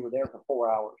 and we were there for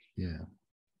 4 hours. Yeah.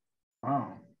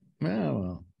 Wow.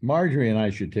 Well, Marjorie and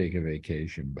I should take a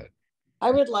vacation, but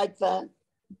I would like that.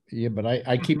 Yeah, but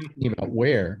I keep thinking about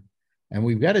where, and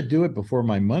we've got to do it before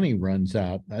my money runs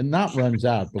out. Not runs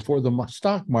out, before the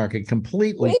stock market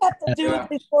completely. We have to do it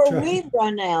before we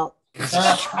run out.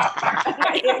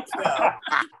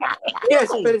 Yes,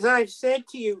 but as I've said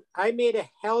to you, I made a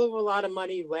hell of a lot of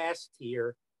money last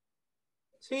year.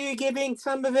 So you're giving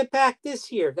some of it back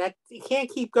this year. That you can't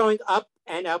keep going up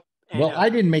and up. Well, I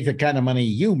didn't make the kind of money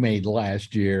you made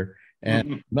last year,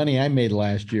 and money I made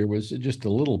last year was just a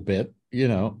little bit,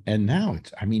 and now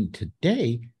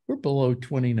today we're below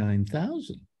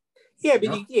 29,000. Yeah,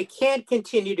 but you can't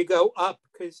continue to go up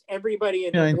because everybody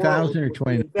in 29,000 or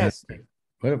 20,000.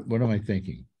 What am I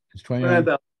thinking? It's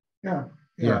 29,000.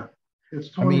 Yeah. It's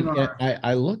 29.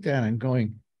 I looked at it and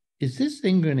going, is this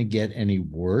thing going to get any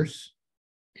worse?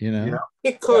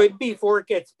 It could before it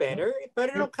gets better, but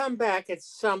it'll come back at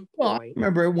some point. Well, I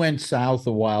remember it went south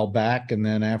a while back, and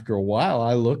then after a while,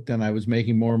 I looked and I was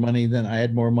making more money than I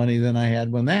had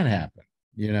when that happened.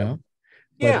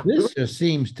 But this just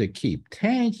seems to keep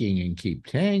tanking and keep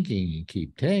tanking and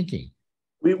keep tanking.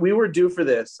 We were due for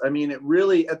this. I mean, it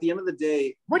really, at the end of the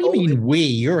day. What do you mean we?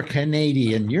 You're a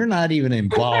Canadian. You're not even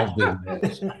involved in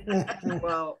this.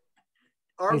 Well,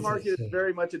 our market is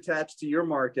very much attached to your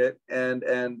market, and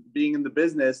being in the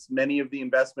business, many of the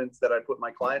investments that I put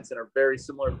my clients in are very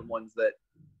similar from ones that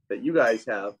you guys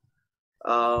have.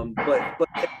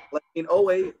 But in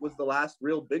 '08 was the last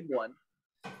real big one.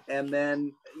 And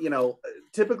then,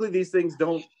 typically these things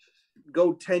don't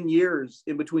go 10 years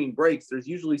in between breaks. There's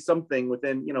usually something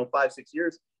within, 5-6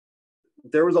 years.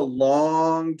 There was a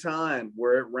long time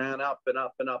where it ran up and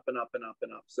up and up and up and up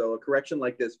and up. So a correction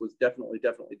like this was definitely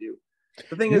due.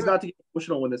 The thing is not to get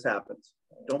emotional when this happens.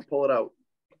 Don't pull it out.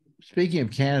 Speaking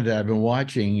of Canada, I've been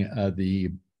watching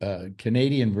the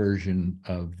Canadian version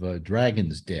of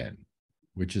Dragon's Den,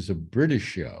 which is a British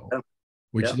show,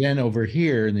 which then over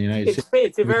here in the United States.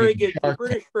 It's a very good, the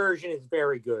British version is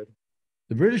very good.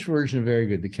 The British version is very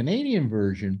good. The Canadian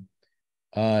version,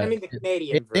 the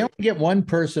Canadian version. They only get one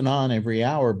person on every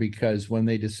hour because when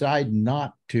they decide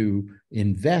not to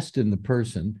invest in the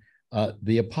person,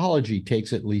 the apology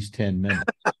takes at least 10 minutes.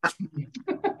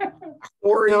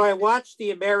 No, I watched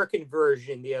the American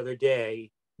version the other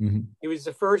day. Mm-hmm. It was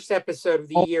the first episode of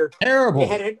the year. Terrible. It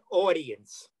had an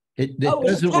audience. It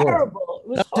doesn't work. It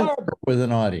was horrible. With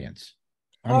an audience.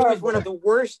 It was one of the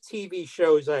worst TV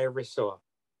shows I ever saw.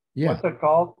 Yeah. What's it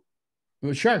called? It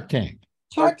was Shark Tank.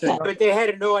 But they had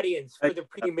an audience for the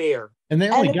premiere. And they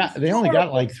only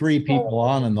got like 3 people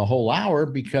on in the whole hour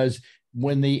because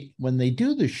when they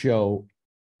do the show,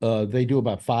 they do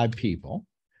about 5 people,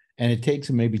 and it takes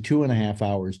them maybe 2.5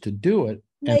 hours to do it.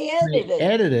 They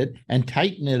edit it and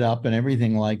tighten it up and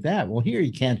everything like that. Well, here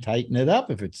you can't tighten it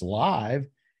up if it's live,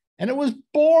 and it was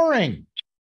boring.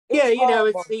 Yeah,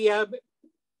 it's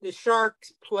the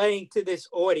sharks playing to this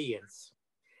audience,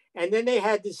 and then they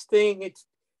had this thing. It's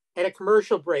at a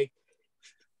commercial break.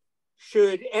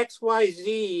 Should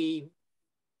XYZ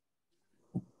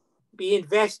be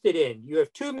invested in? You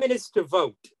have 2 minutes to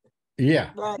vote. Yeah.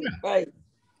 Right.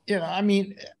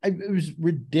 It was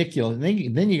ridiculous.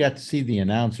 And then you got to see the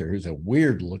announcer, who's a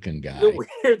weird-looking guy. The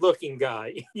weird-looking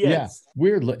guy, yes. Yeah,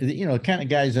 weird. Kind of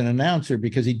guy's an announcer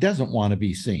because he doesn't want to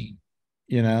be seen.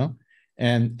 And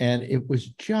it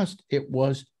was.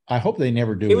 I hope they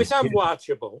never do it. It was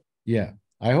unwatchable. Yeah,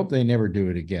 I hope they never do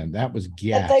it again. That was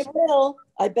gas. But they will.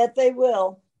 I bet they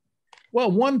will. Well,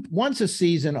 once a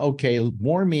season, okay.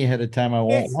 Warn me ahead of time. I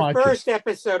won't watch it. It's the first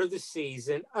episode of the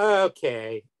season.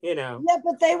 Okay, Yeah,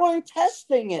 but they weren't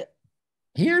testing it.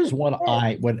 Here's what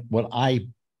I've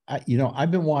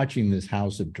been watching this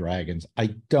House of Dragons.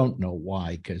 I don't know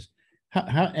why, because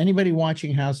how anybody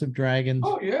watching House of Dragons?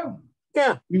 Oh yeah.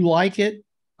 Yeah. You like it?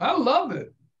 I love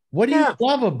it. What do you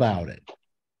love about it?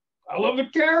 I love the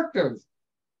characters.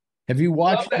 Have you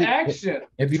watched the action?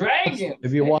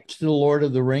 Have you watched the Lord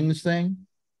of the Rings thing?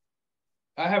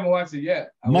 I haven't watched it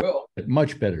yet. I will.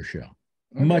 Much better show.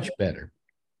 Okay. Much better.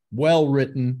 Well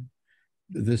written.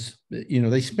 They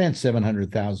spent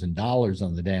 $700,000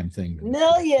 on the damn thing.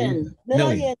 Million,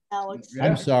 Alex.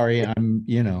 I'm sorry. I'm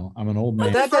an old man.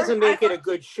 But that doesn't make it a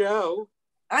good show.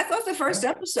 I thought the first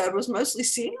episode was mostly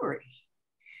scenery.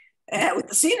 And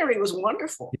the scenery was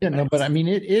wonderful. Yeah, no, but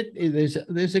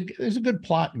there's a good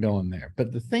plot going there.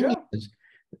 But the thing is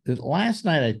that last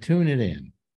night I tuned it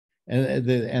in, and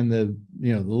the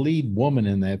lead woman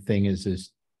in that thing is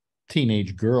this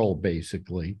teenage girl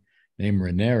basically named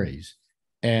Rhaenyra,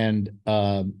 and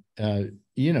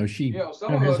she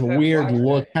has a weird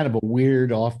look, kind of a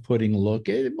weird, off-putting look.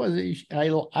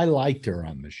 I liked her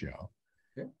on the show,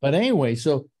 but anyway,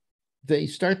 so they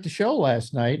start the show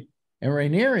last night. And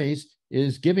Rhaenyra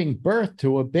is giving birth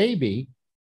to a baby,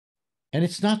 and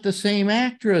it's not the same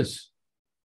actress.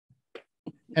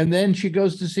 And then she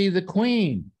goes to see the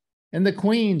Queen, and the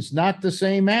Queen's not the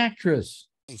same actress.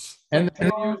 And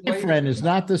her boyfriend is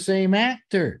not the same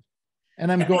actor.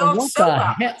 And I'm going,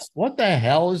 what the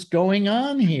hell is going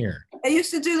on here? They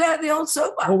used to do that in the old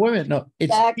soap opera. Oh, wait a minute. No,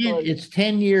 it's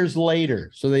 10 years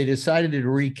later. So they decided to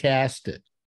recast it.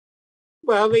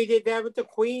 Well, they did that with the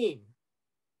Queen.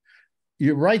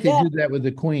 You're right. They did that with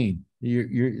the Queen.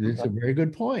 It's a very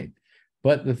good point.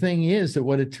 But the thing is that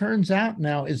what it turns out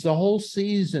now is the whole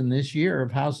season this year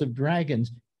of House of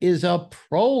Dragons is a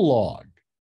prologue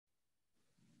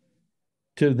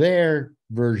to their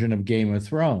version of Game of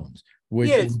Thrones.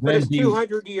 Which but it's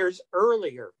 200 years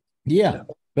earlier. Yeah,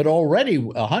 but already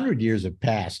 100 years have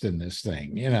passed in this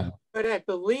thing, But I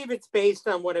believe it's based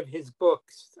on one of his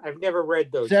books. I've never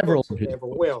read those. Several books, of his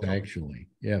books, actually.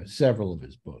 Yeah, several of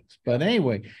his books. But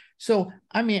anyway, so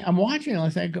I'm watching it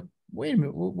and I go, wait a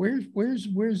minute,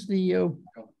 where's the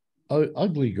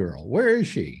ugly girl? Where is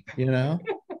she?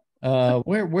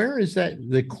 Where is that?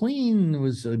 The Queen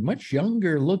was much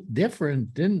younger, looked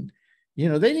different, didn't. They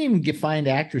didn't even find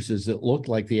actresses that looked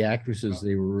like the actresses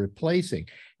they were replacing.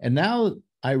 And now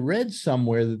I read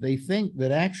somewhere that they think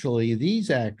that actually these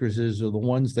actresses are the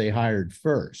ones they hired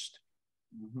first.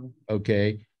 Mm-hmm.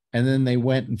 Okay. and then they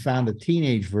went and found a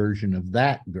teenage version of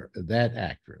that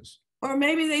actress. Or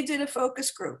maybe they did a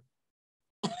focus group.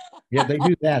 Yeah, they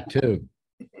do that too.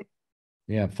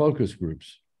 Yeah, focus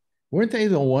groups. Weren't they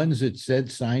the ones that said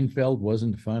Seinfeld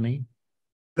wasn't funny?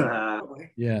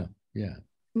 Yeah, yeah.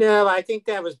 No, I think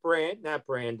that was not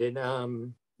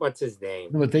Brandon. What's his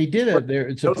name? No, but they did it there.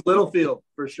 It's That was Littlefield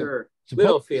for sure.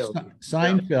 Littlefield.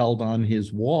 Seinfeld on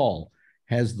his wall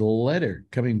has the letter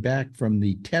coming back from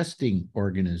the testing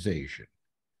organization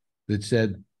that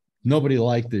said nobody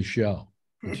liked this show.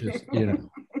 It's just, you know.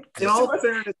 In all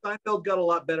fairness, Seinfeld got a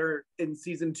lot better in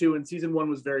season 2, and season 1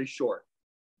 was very short.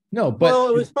 No, but well,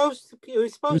 it was supposed to be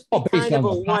kind of a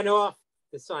the one-off,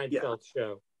 the Seinfeld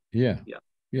show. Yeah.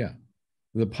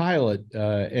 The pilot,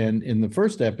 and in the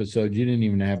first episode, you didn't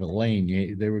even have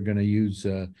Elaine. They were going to use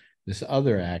this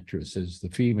other actress as the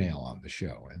female on the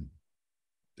show, and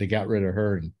they got rid of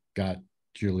her and got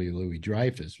Julia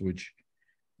Louis-Dreyfus, which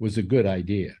was a good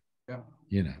idea. Yeah.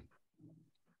 You know.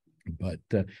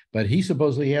 But he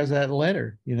supposedly has that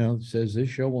letter, you know, that says this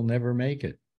show will never make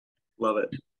it. Love it.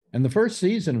 And the first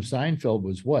season of Seinfeld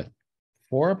was what?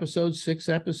 4 episodes, 6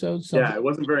 episodes? Something? Yeah, it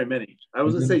wasn't very many. I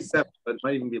was going to say 7, but it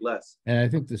might even be less. And I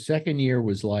think the second year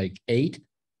was like 8.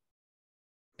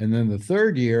 And then the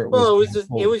third year, it was the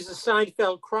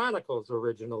Seinfeld Chronicles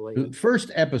originally. The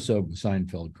first episode was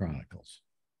Seinfeld Chronicles.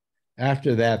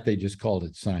 After that, they just called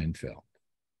it Seinfeld.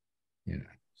 You know,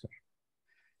 so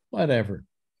whatever.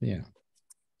 Yeah.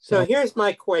 So here's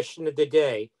my question of the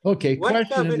day. Okay. What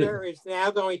governor is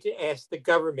now going to ask the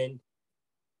government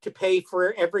to pay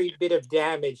for every bit of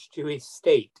damage to his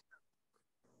state?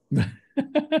 Say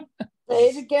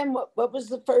it again. What was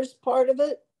the first part of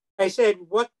it? I said,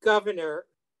 what governor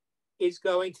is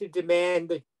going to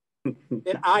demand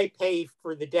that I pay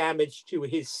for the damage to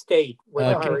his state?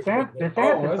 Florida.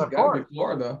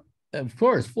 Of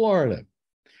course, Florida.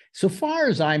 So far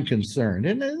as I'm concerned,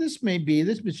 and this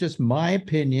was just my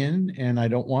opinion, and I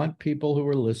don't want people who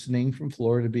are listening from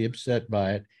Florida to be upset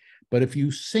by it, but if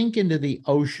you sink into the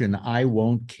ocean, I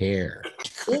won't care.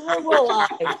 Neither will I.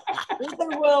 Neither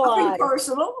will I.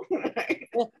 Personal.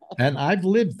 And I've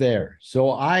lived there,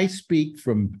 so I speak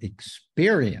from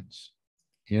experience,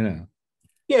 you know.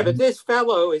 Yeah, but this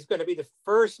fellow is going to be the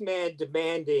first man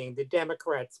demanding the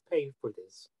Democrats pay for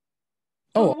this.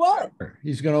 For what?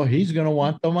 He's gonna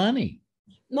want the money.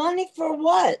 Money for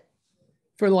what?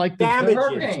 For like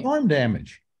the storm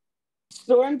damage.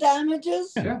 Storm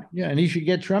damages? Yeah, and he should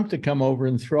get Trump to come over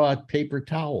and throw out paper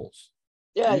towels.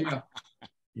 Yeah.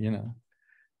 You know,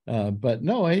 but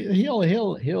no,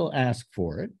 he'll ask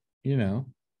for it. You know,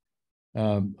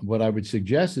 what I would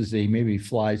suggest is they maybe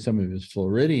fly some of his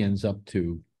Floridians up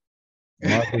to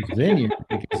Martha's Vineyard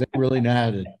because they really know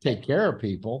how to take care of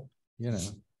people. You know.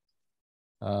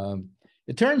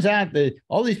 It turns out that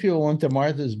all these people who went to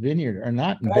Martha's Vineyard are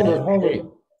not in bad shape.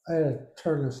 I had to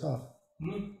turn this off.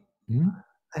 I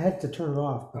had to turn it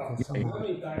off because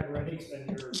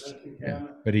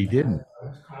but he didn't.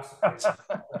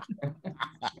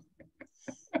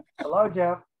 Hello,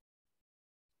 Jeff.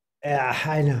 Yeah,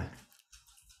 I know.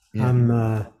 Yeah. I'm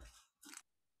now.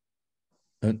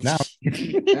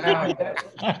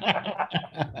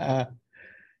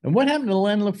 And what happened to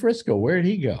Len LaFrisco? Where did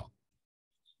he go?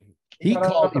 He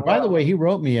called me. By the way, he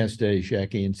wrote me yesterday,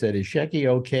 Shecky, and said, "Is Shecky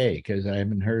okay?" Because I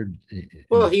haven't heard.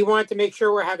 Well, he wanted to make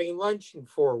sure we're having lunch in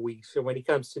 4 weeks. So when he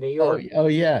comes to New York. Oh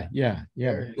yeah.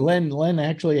 Len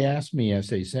actually asked me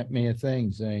yesterday. Sent me a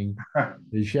thing saying,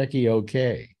 "Is Shecky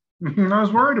okay?" I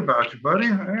was worried about you, buddy.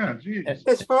 Yeah, geez.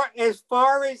 As far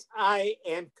as I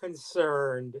am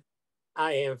concerned,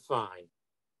 I am fine.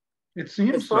 It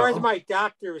seems as far as my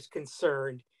doctor is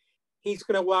concerned, he's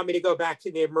going to want me to go back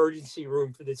to the emergency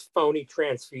room for this phony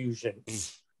transfusion.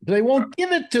 They won't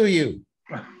give it to you.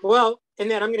 Well, and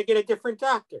then I'm going to get a different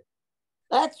doctor.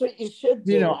 That's what you should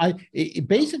do. You know,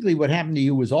 basically what happened to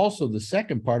you was also the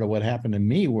second part of what happened to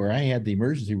me, where I had the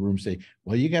emergency room say,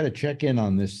 well, you got to check in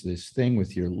on this thing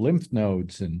with your lymph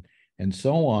nodes and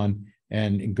so on,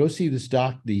 and go see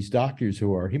these doctors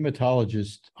who are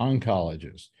hematologists,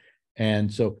 oncologists.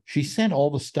 And so she sent all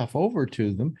the stuff over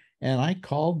to them, and I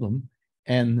called them,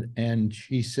 and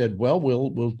she said, well,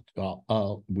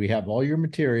 we have all your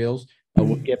materials.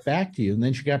 We'll get back to you. And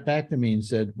then she got back to me and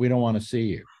said, we don't want to see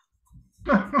you.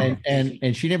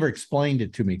 and she never explained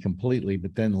it to me completely,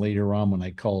 but then later on when I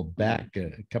called back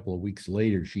a couple of weeks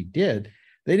later, she did.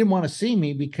 They didn't want to see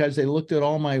me because they looked at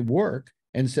all my work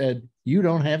and said, you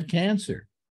don't have cancer,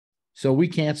 so we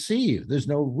can't see you. There's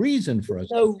no reason for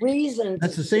us. No reason.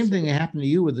 That's the same thing that happened to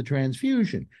you with the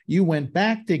transfusion. You went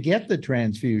back to get the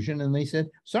transfusion and they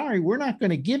said, sorry, we're not going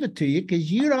to give it to you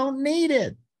because you don't need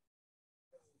it.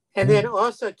 And then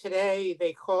also today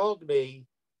they called me.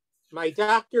 My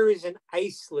doctor is in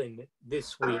Iceland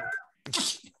this week.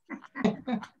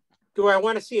 Do I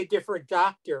want to see a different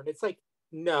doctor? And it's like,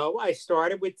 no, I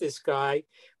started with this guy.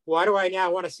 Why do I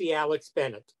now want to see Alex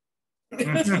Bennett?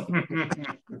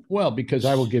 Well, because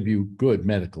I will give you good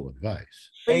medical advice.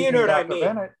 But you know what I Dr. mean.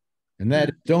 Bennett. And that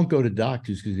is, don't go to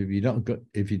doctors, because if you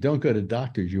don't go to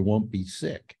doctors, you won't be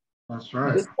sick. That's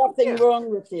right. There's nothing wrong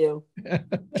with you. You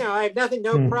know, I have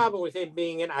no problem with him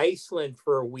being in Iceland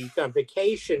for a week on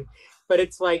vacation. But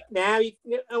it's like now,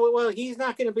 well, he's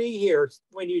not going to be here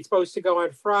when you're supposed to go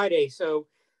on Friday. So,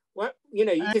 what, you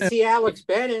can see Alex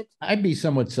Bennett. I'd be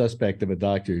somewhat suspect of a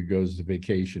doctor who goes to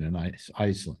vacation in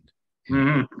Iceland.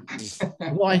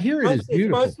 Mm-hmm. Well, I hear it is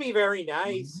beautiful. It's supposed to be very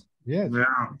nice. Yeah. Yeah.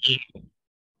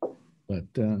 But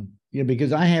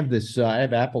because I have this, I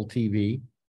have Apple TV,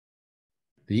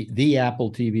 the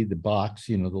Apple TV, the box,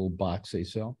 the little box they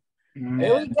sell.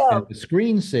 There we go. And the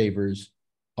screensavers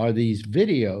are these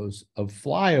videos of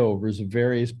flyovers of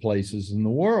various places in the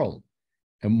world.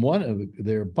 And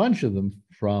there are a bunch of them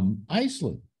from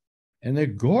Iceland, and they're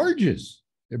gorgeous.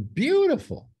 They're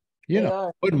beautiful.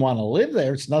 I wouldn't want to live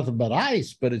there. It's nothing but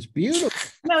ice, but it's beautiful.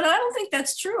 No, I don't think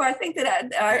that's true. I think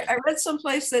that I read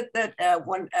someplace that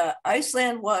when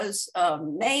Iceland was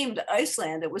named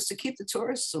Iceland, it was to keep the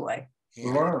tourists away.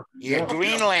 Yeah,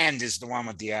 Greenland is the one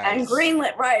with the ice. And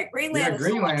Greenland, right? Greenland. Yeah,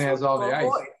 Greenland has all the ice.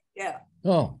 Yeah.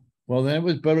 Oh, well,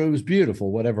 but it was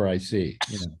beautiful, whatever I see,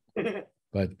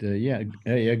 But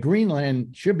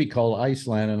Greenland should be called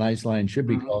Iceland, and Iceland should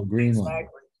be called Greenland.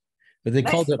 Exactly. But they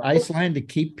called it Iceland to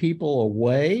keep people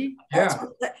away. Yeah.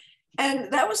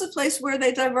 And that was the place where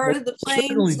they diverted the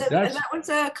planes, and that was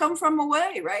come from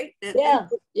away, right? They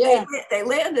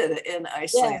landed in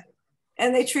Iceland,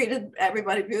 and they treated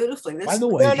everybody beautifully. By the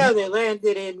way, no, they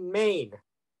landed in Maine.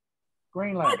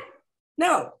 Greenland.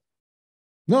 No,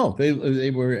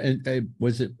 they were.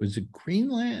 Was it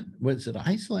Greenland? Was it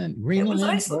Iceland? Greenland? It was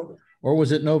Iceland. Or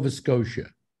was it Nova Scotia?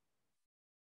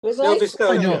 It was Nova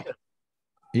Scotia.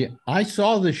 Yeah, I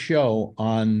saw the show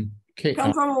on.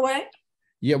 Come from away.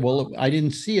 Yeah, well, I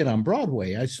didn't see it on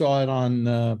Broadway. I saw it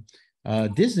on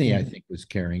Disney. I think was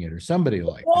carrying it, or somebody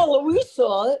like. Oh, we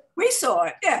saw it. We saw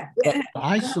it. Yeah.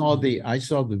 I saw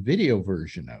the video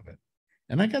version of it,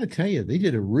 and I got to tell you, they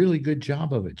did a really good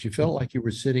job of it. You felt like you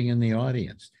were sitting in the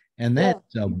audience, and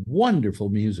that's a wonderful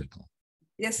musical.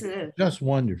 Yes, it is. Just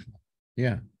wonderful.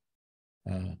 Yeah.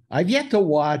 I've yet to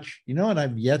watch. You know what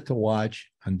I've yet to watch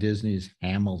on Disney's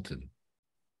Hamilton.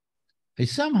 I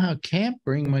somehow can't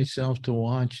bring myself to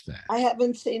watch that. I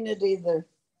haven't seen it either.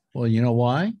 Well, you know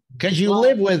why? Because you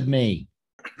live with me.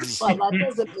 Well, that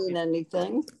doesn't mean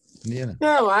anything. Yeah.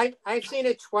 No, I've seen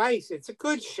it twice. It's a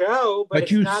good show, but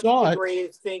it's you not saw the it.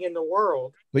 greatest thing in the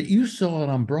world. But you saw it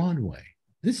on Broadway.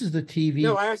 This is the TV.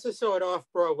 No, I also saw it off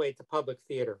Broadway at the Public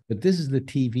Theater. But this is the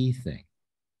TV thing.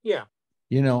 Yeah.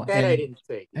 That I didn't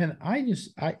see. And I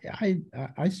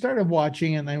started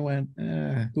watching it, and I went,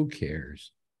 who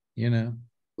cares?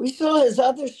 We saw his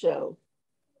other show.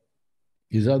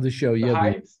 His other show, The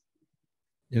Heights.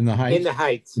 In the Heights. In the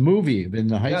Heights. The movie, In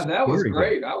the Heights. Yeah, that was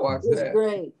great. I watched that. It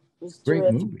was great. It was Great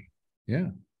terrific. movie. Yeah.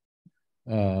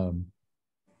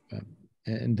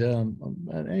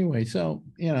 But anyway, so,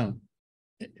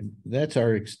 that's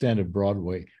our extent of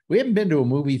Broadway. We haven't been to a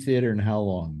movie theater in how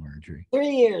long, Marjorie? 3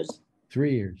 years.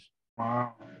 3 years.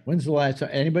 Wow. When's the last time?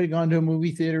 Anybody gone to a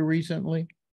movie theater recently?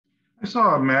 I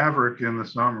saw a Maverick in the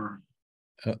summer.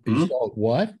 You saw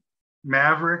what?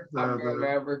 Maverick.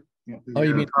 Maverick. Oh,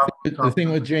 you mean the thing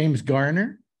with James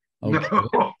Garner? Okay.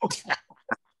 No.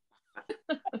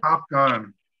 Top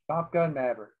Gun. Top Gun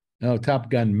Maverick. No, Top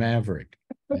Gun Maverick.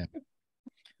 Yeah.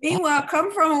 Meanwhile,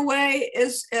 Come From Away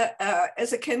is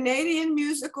a Canadian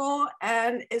musical,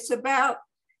 and it's about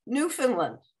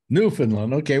Newfoundland.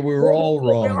 Newfoundland. Okay, we were all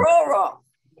wrong. We were all wrong.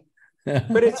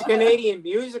 But it's a Canadian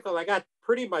musical. I got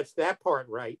pretty much that part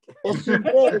right.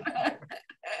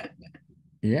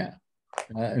 Yeah.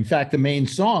 In fact, the main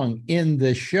song in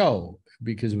this show,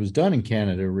 because it was done in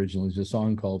Canada originally, is a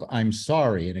song called I'm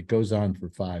Sorry, and it goes on for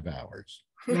 5 hours.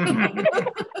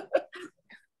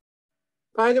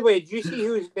 By the way, did you see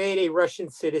who's made a Russian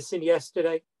citizen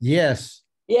yesterday? Yes.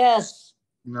 Yes.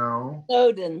 No.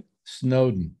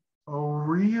 Snowden. Oh,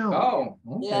 real? Oh,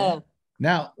 okay. Yeah.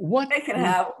 Now, what, They can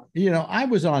have. I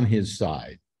was on his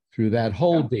side through that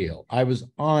whole deal. I was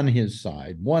on his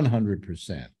side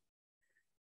 100%.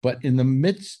 But in the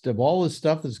midst of all the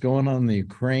stuff that's going on in the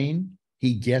Ukraine,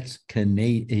 he gets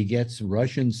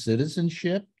Russian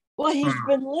citizenship. Well, he's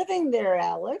been living there,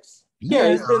 Alex. Yeah,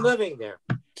 he's been living there.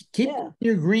 Keep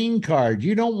your green card.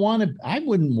 You don't want to. I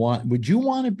wouldn't want. Would you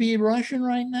want to be Russian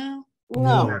right now?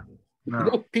 No.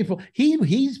 No. People.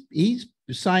 He's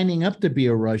signing up to be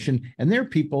a Russian, and there are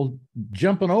people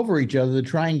jumping over each other to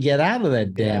try and get out of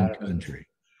that damn country.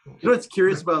 You know what's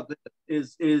curious about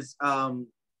this is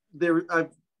there.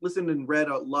 I've listened and read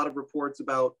a lot of reports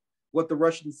about what the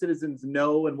Russian citizens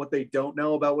know and what they don't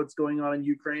know about what's going on in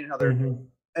Ukraine. How they're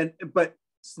but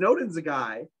Snowden's a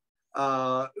guy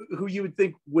who you would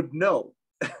think would know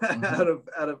out of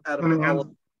all of.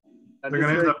 They're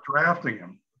going to end up drafting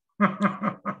him.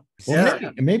 Well,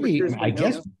 maybe I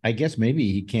guess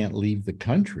maybe he can't leave the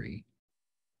country,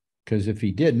 because if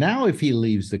he did, now if he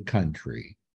leaves the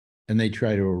country and they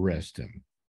try to arrest him,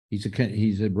 he's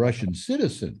a Russian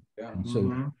citizen, and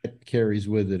so that carries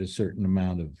with it a certain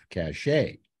amount of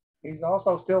cachet. He's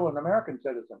also still an American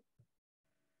citizen.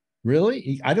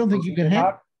 Really? I don't think you can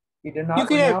have. He did not. You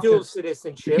can have dual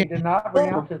citizenship. He did not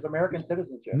renounce his American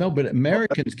citizenship. No, but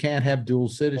Americans can't have dual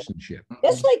citizenship.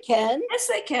 Yes, they can. Yes,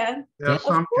 they can. Yeah,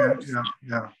 some can.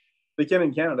 Yeah. They can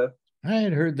in Canada. I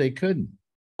had heard they couldn't.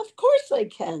 Of course they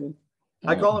can.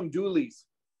 I call them dualies.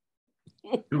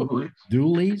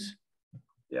 Dualies?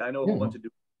 Yeah, I know a whole bunch of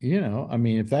dualies. You know, I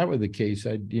mean, if that were the case,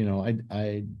 I'd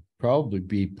probably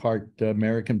be part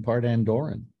American, part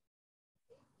Andorran.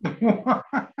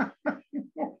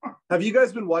 Have you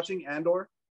guys been watching Andor?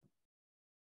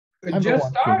 It just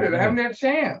started. I haven't had a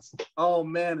chance. Oh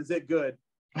man, is it good?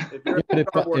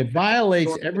 It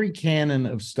violates every canon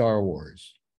of Star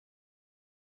Wars.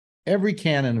 Every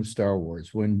canon of Star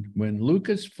Wars. When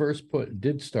Lucas first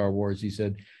did Star Wars, he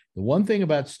said the one thing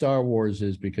about Star Wars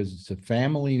is, because it's a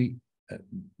family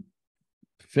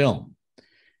film,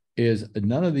 is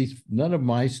none of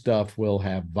my stuff will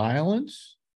have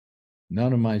violence.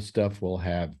 None of my stuff will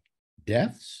have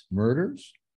deaths,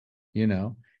 murders,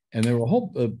 and there were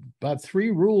about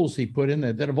 3 rules he put in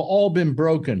there that have all been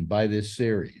broken by this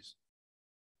series.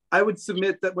 I would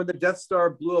submit that when the Death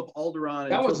Star blew up Alderaan,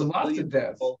 that was a lot of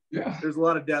deaths. Yeah, there's a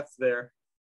lot of deaths there.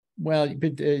 Well,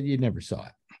 but you never saw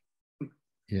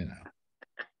it,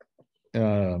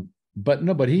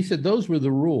 but he said those were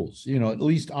the rules, at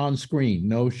least on screen,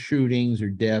 no shootings or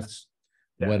deaths.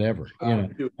 Whatever, I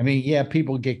mean, yeah,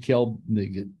 people get killed,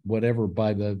 whatever,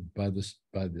 by the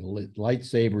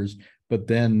lightsabers, but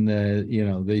then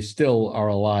they still are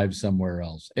alive somewhere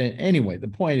else. Anyway, the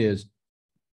point is,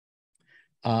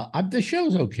 the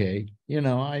show's okay.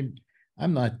 I'm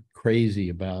not crazy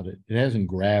about it. It hasn't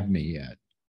grabbed me yet,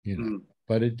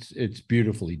 but it's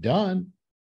beautifully done.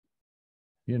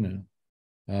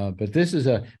 But this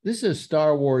is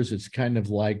Star Wars. It's kind of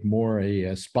like more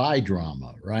a spy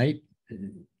drama, right?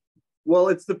 Well,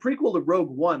 it's the prequel to Rogue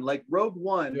One. Like Rogue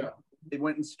One, they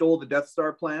went and stole the Death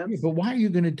Star plans. But why are you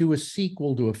going to do a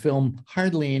sequel to a film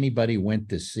hardly anybody went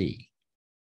to see?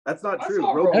 That's not true.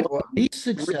 Rogue One, that's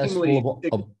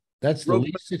the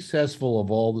least successful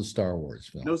of all the Star Wars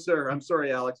films. No, sir. I'm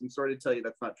sorry, Alex. I'm sorry to tell you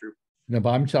that's not true. No, but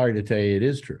I'm sorry to tell you it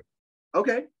is true.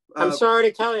 Okay. I'm sorry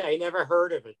to tell you, I never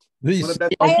heard of it.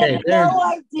 I have no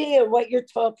idea what you're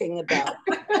talking about.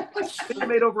 I think it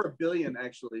made over $1 billion,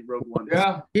 actually, Rogue One.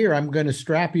 Yeah. Here, I'm going to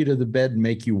strap you to the bed and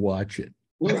make you watch it.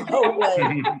 No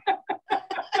way.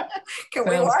 Can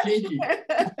we watch Kinky.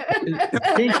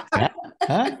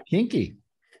 Huh? Kinky.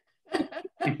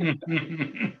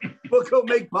 We'll go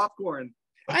make popcorn.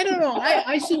 I don't know.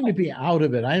 I seem to be out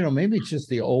of it. I don't know. Maybe it's just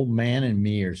the old man in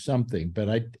me or something, but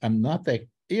I'm not that.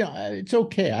 It's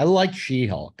okay. I like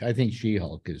She-Hulk. I think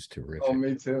She-Hulk is terrific. Oh,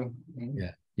 me too.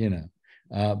 Yeah,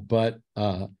 but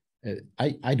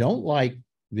I don't like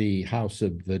the House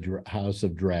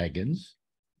of Dragons,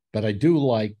 but I do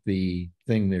like the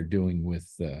thing they're doing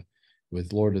with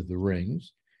Lord of the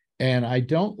Rings, and I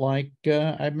don't like.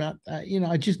 I'm not.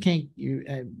 I just can't.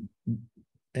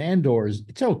 Andor's.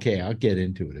 It's okay. I'll get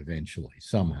into it eventually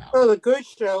somehow. Well, the good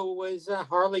show was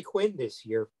Harley Quinn this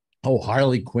year. Oh,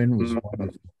 Harley Quinn was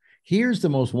wonderful. Here's the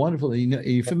most wonderful. Are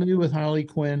you familiar with Harley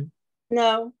Quinn?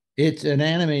 No. It's an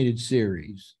animated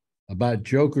series about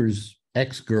Joker's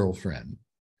ex-girlfriend.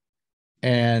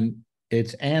 And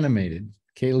it's animated.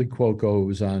 Kaylee Cuoco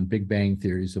was on Big Bang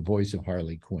Theory, is the voice of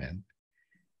Harley Quinn.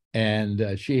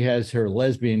 And she has her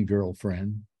lesbian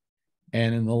girlfriend.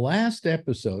 And in the last 2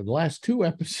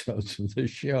 episodes of the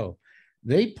show,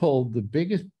 they pulled the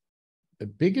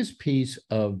biggest piece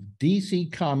of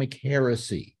DC comic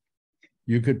heresy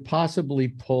you could possibly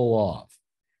pull off.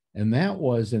 And that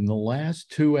was in the last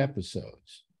 2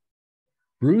 episodes.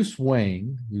 Bruce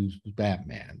Wayne, who's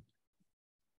Batman,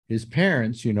 his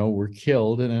parents, were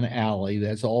killed in an alley.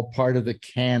 That's all part of the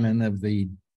canon of the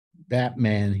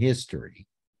Batman history.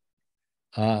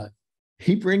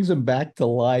 he brings them back to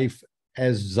life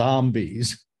as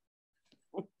zombies.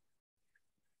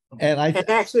 And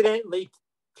accidentally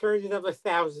turns another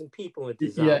 1,000 people into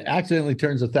zombies. Yeah, accidentally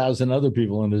turns 1,000 other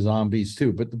people into zombies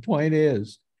too. But the point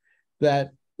is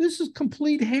that this is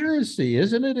complete heresy,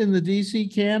 isn't it, in the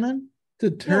DC canon, to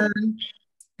turn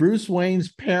Bruce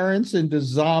Wayne's parents into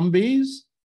zombies?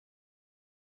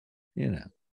 You know.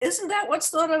 Isn't that what's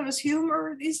thought of as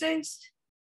humor these days?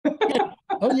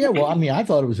 Oh yeah, well, I mean, I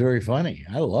thought it was very funny.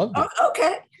 I loved it. Oh,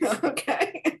 okay.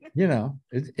 You know,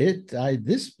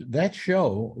 that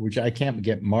show, which I can't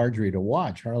get Marjorie to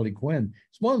watch, Harley Quinn,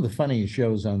 it's one of the funniest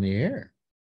shows on the air.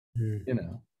 You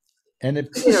know, and if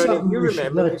you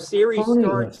remember the series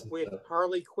starts with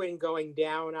Harley Quinn going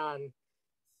down on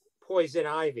Poison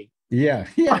Ivy. Yeah,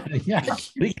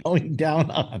 going down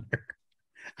on her.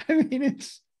 I mean,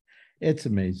 it's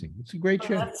amazing. It's a great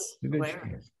show.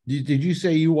 Did you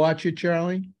say you watch it,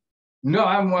 Charlie? No,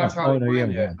 I haven't watched Harley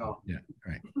Quinn yet. No. Yeah,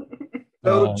 right.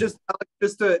 So just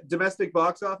a domestic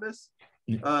box office.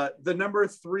 The number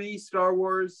 3 Star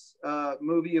Wars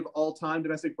movie of all time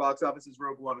domestic box office is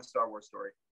Rogue One: A Star Wars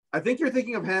Story. I think you're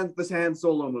thinking of this Han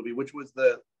Solo movie, which was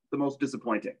the most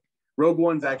disappointing. Rogue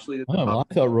One's actually. I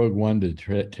thought Rogue One did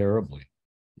terribly.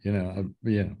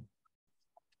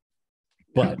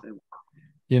 But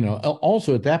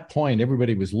also at that point,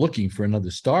 everybody was looking for another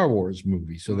Star Wars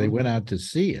movie, so they went out to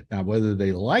see it. Now, whether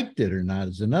they liked it or not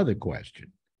is another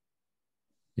question.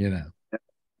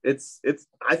 It's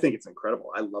I think it's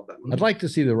incredible. I love that movie. I'd like to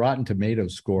see the Rotten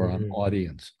Tomatoes score on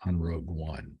audience on Rogue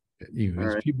One.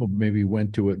 People maybe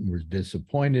went to it and were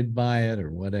disappointed by it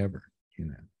or whatever,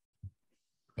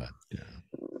 But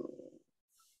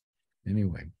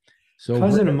anyway, so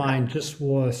cousin of mine just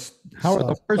was how are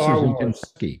the horses in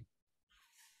Kentucky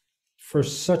for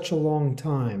such a long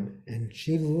time, and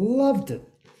she loved it.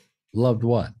 Loved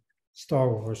what? Star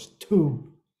Wars 2.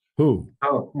 Who?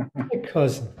 Oh, my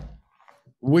cousin.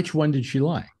 Which one did she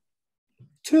like?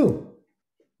 2.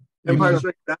 Empire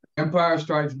Strikes Back. Empire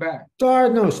Strikes Back. Star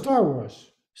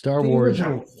Wars. Star Wars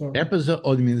episode.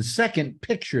 Oh, I mean the second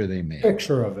picture they made.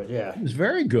 Picture of it, yeah. It was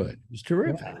very good. It was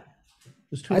terrific. Yeah. It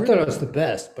was terrific. I thought it was the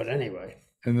best, but anyway.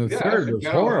 And the third was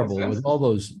horrible with all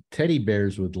those teddy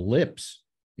bears with lips.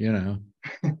 Rogue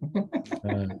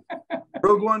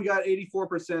One got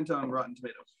 84% on Rotten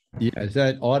Tomatoes. Yeah, is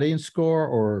that audience score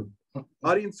or?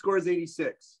 Audience score is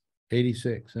 86.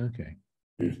 86. Okay.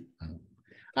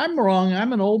 I'm wrong.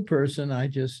 I'm an old person. I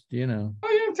just, Oh,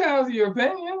 you're entitled to your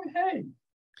opinion. Hey.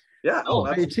 Yeah.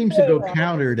 It seems to go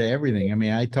counter to everything. I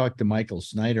mean, I talked to Michael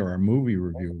Snyder, our movie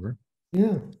reviewer.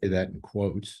 Yeah. Say that in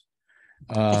quotes.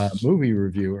 Movie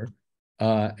reviewer.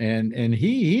 And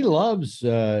he loves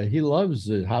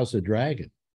the House of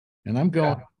Dragon. And I'm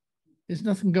going, there's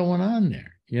nothing going on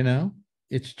there,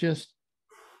 It's just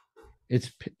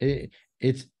it's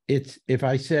if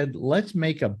I said, let's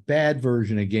make a bad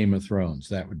version of Game of Thrones,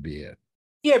 that would be it.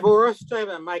 Yeah, but we're also talking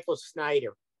about Michael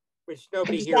Snyder, which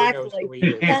nobody here knows who he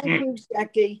is. Thank you,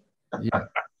 Jackie. Yeah.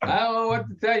 I don't know what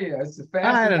to tell you. It's the I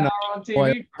fastest don't know. hour on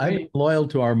TV. I've been loyal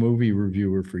to our movie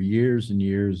reviewer for years and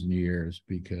years and years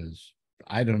because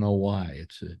I don't know why.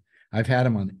 I've had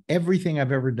him on everything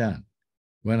I've ever done.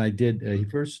 When I did, I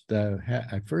first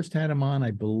had him on,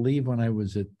 I believe, when I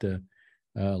was at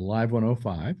Live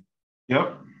 105.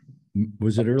 Yep.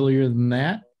 Was it earlier than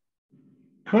that?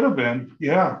 Could have been,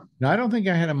 yeah. No, I don't think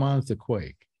I had him on at the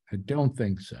Quake. I don't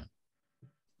think so.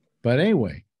 But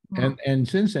anyway, and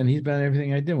since then he's been on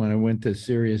everything I did. When I went to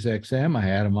Sirius XM, I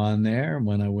had him on there. And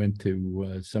when I went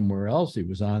to somewhere else, he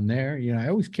was on there. I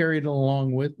always carried it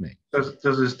along with me. Does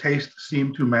his taste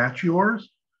seem to match yours?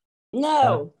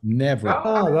 No. Never.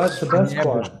 Oh, that's the best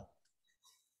part.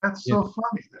 That's so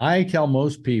funny. I tell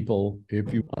most people,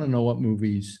 if you want to know what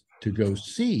movies to go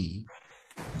see,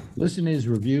 listen to his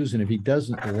reviews, and if he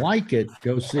doesn't like it,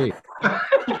 go see it.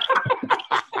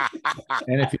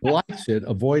 And if he likes it,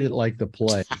 avoid it like the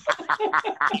plague.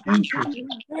 It's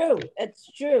true.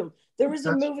 It's true. There was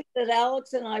a movie that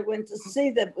Alex and I went to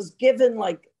see that was given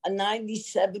like a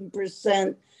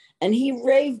 97%, and he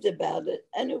raved about it,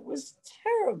 and it was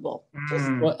terrible.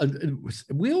 Well,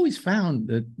 we always found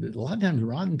that a lot of times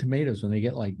Rotten Tomatoes, when they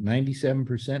get like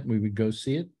 97%, we would go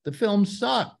see it. The film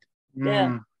sucked.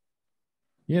 Yeah.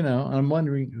 I'm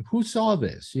wondering who saw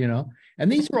this,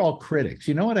 and these are all critics.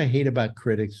 You know what I hate about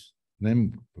critics? And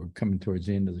then we're coming towards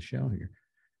the end of the show here.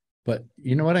 But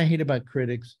you know what I hate about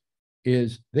critics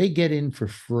is they get in for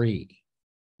free.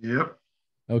 Yep.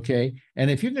 Okay. And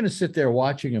if you're going to sit there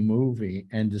watching a movie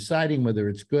and deciding whether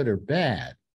it's good or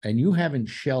bad, and you haven't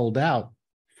shelled out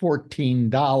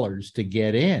 $14 to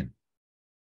get in,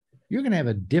 you're going to have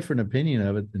a different opinion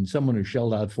of it than someone who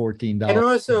shelled out $14. And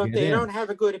also, if they don't have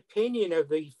a good opinion of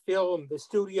the film, the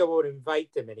studio won't invite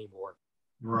them anymore.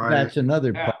 Right. That's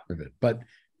another part of it. But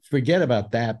forget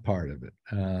about that part of it.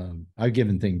 I've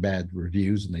given things bad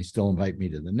reviews, and they still invite me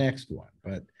to the next one.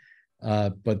 But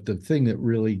the thing that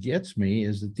really gets me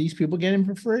is that these people get in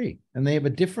for free, and they have a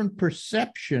different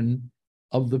perception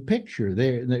of the picture.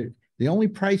 They're the only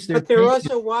price But they're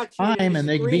also watching in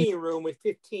a screening room with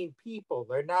 15 people.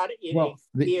 They're not in a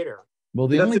theater. Well,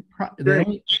 the only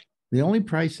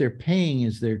price they're paying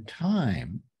is their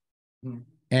time,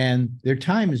 and their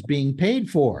time is being paid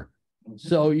for.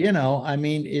 So, you know, I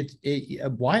mean,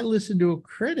 why listen to a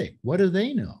critic? What do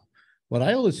they know? What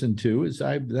I listen to is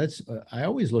I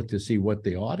always look to see what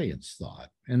the audience thought,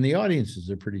 and the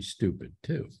audiences are pretty stupid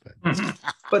too.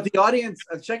 But the audience,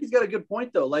 Shecky's got a good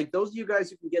point though. Like those of you guys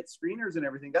who can get screeners and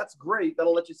everything, that's great.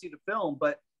 That'll let you see the film.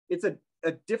 But it's a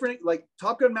different, like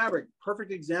Top Gun Maverick,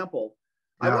 perfect example.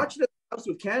 Yeah. I watched it at the house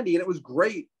with Candy, and it was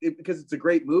great because it's a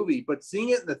great movie. But seeing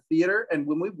it in the theater, and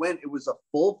when we went, it was a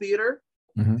full theater,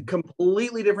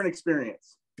 completely different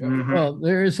experience. Well,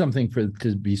 there is something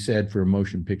to be said for a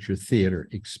motion picture theater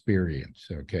experience.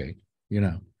 Okay, you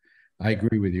know, I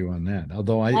agree with you on that.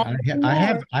 Although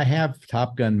I have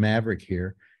Top Gun Maverick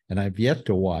here, and I've yet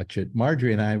to watch it.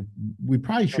 Marjorie and we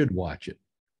probably should watch it.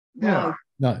 Yeah.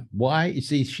 No, why? You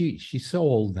see, she's so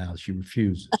old now. She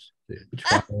refuses to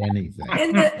try anything.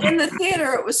 In the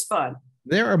theater, it was fun.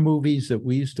 There are movies that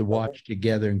we used to watch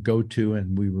together and go to,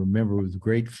 and we remember with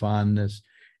great fondness.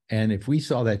 And if we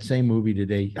saw that same movie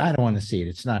today, I don't want to see it.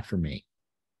 It's not for me.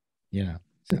 You know.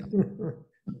 So,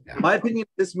 yeah. My opinion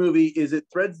of this movie is it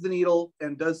threads the needle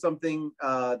and does something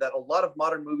that a lot of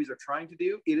modern movies are trying to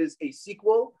do. It is a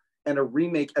sequel and a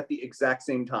remake at the exact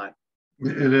same time.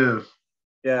 It is.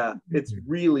 Yeah, it's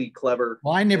really clever.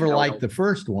 Well, I never liked the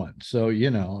first one, so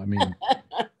you know, I mean,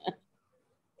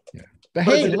 yeah. But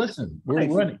hey, listen,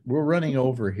 we're running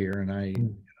over here, and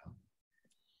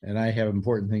I have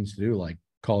important things to do, like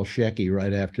call Shecky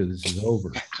right after this is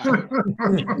over.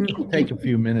 It'll take a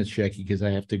few minutes, Shecky, because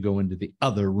I have to go into the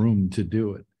other room to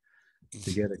do it,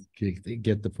 to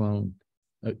get the phone.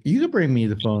 You can bring me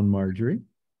the phone, Marjorie.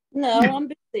 No,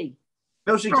 I'm busy.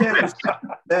 No, she can't.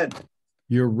 Bed.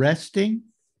 You're resting?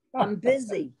 I'm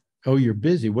busy. Oh, you're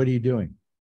busy. What are you doing?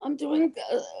 I'm doing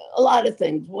a lot of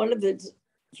things. One of it's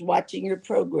watching your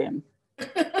program.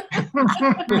 Have a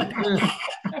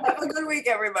good week,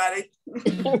 everybody.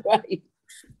 Right.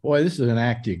 Boy, this is an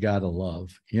act you gotta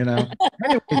love, you know.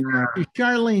 Anyway,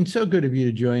 Charlene, so good of you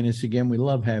to join us again. We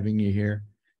love having you here.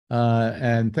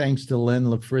 And thanks to Len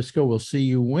LaFrisco. We'll see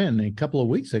you in a couple of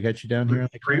weeks. I got you down here.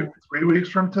 3 weeks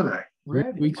from today. 3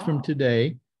 weeks from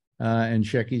today. And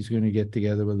Shecky's going to get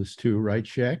together with us too, right,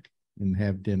 Sheck? And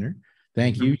have dinner.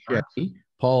 Thank you, Shecky.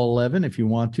 Paul 11, if you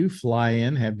want to, fly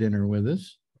in, have dinner with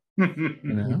us. You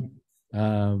know,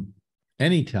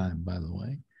 anytime, by the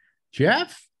way.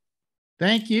 Jeff,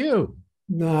 thank you.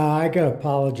 No, I got to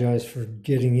apologize for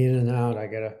getting in and out. I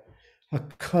got a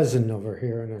cousin over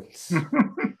here, and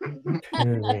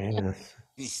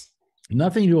it's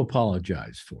nothing to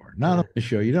apologize for. Not on the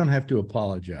show. You don't have to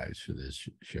apologize for this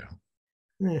show.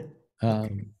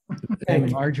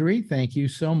 And Marjorie, thank you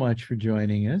so much for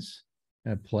joining us.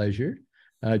 A pleasure.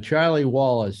 Charlie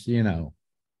Wallace, you know,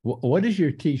 what does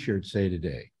your t-shirt say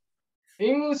today?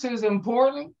 English is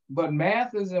important, but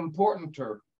math is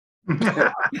importanter.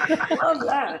 Love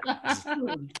that.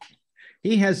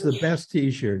 He has the best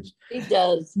t-shirts. He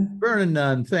does. Vernon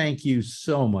Nunn, thank you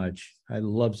so much. I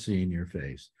love seeing your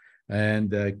face.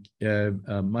 And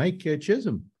Mike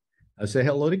Chisholm, say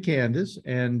hello to Candace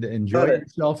and enjoy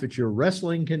yourself at your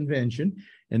wrestling convention.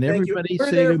 And everybody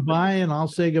say goodbye, and I'll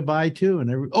say goodbye too.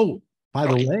 And by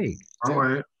the way,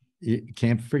 you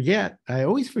can't forget. I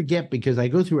always forget because I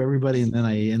go through everybody and then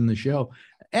I end the show.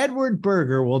 Edward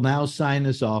Berger will now sign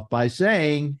us off by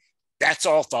saying, "That's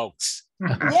all, folks."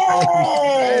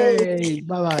 Yay! Hey,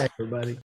 bye-bye, everybody.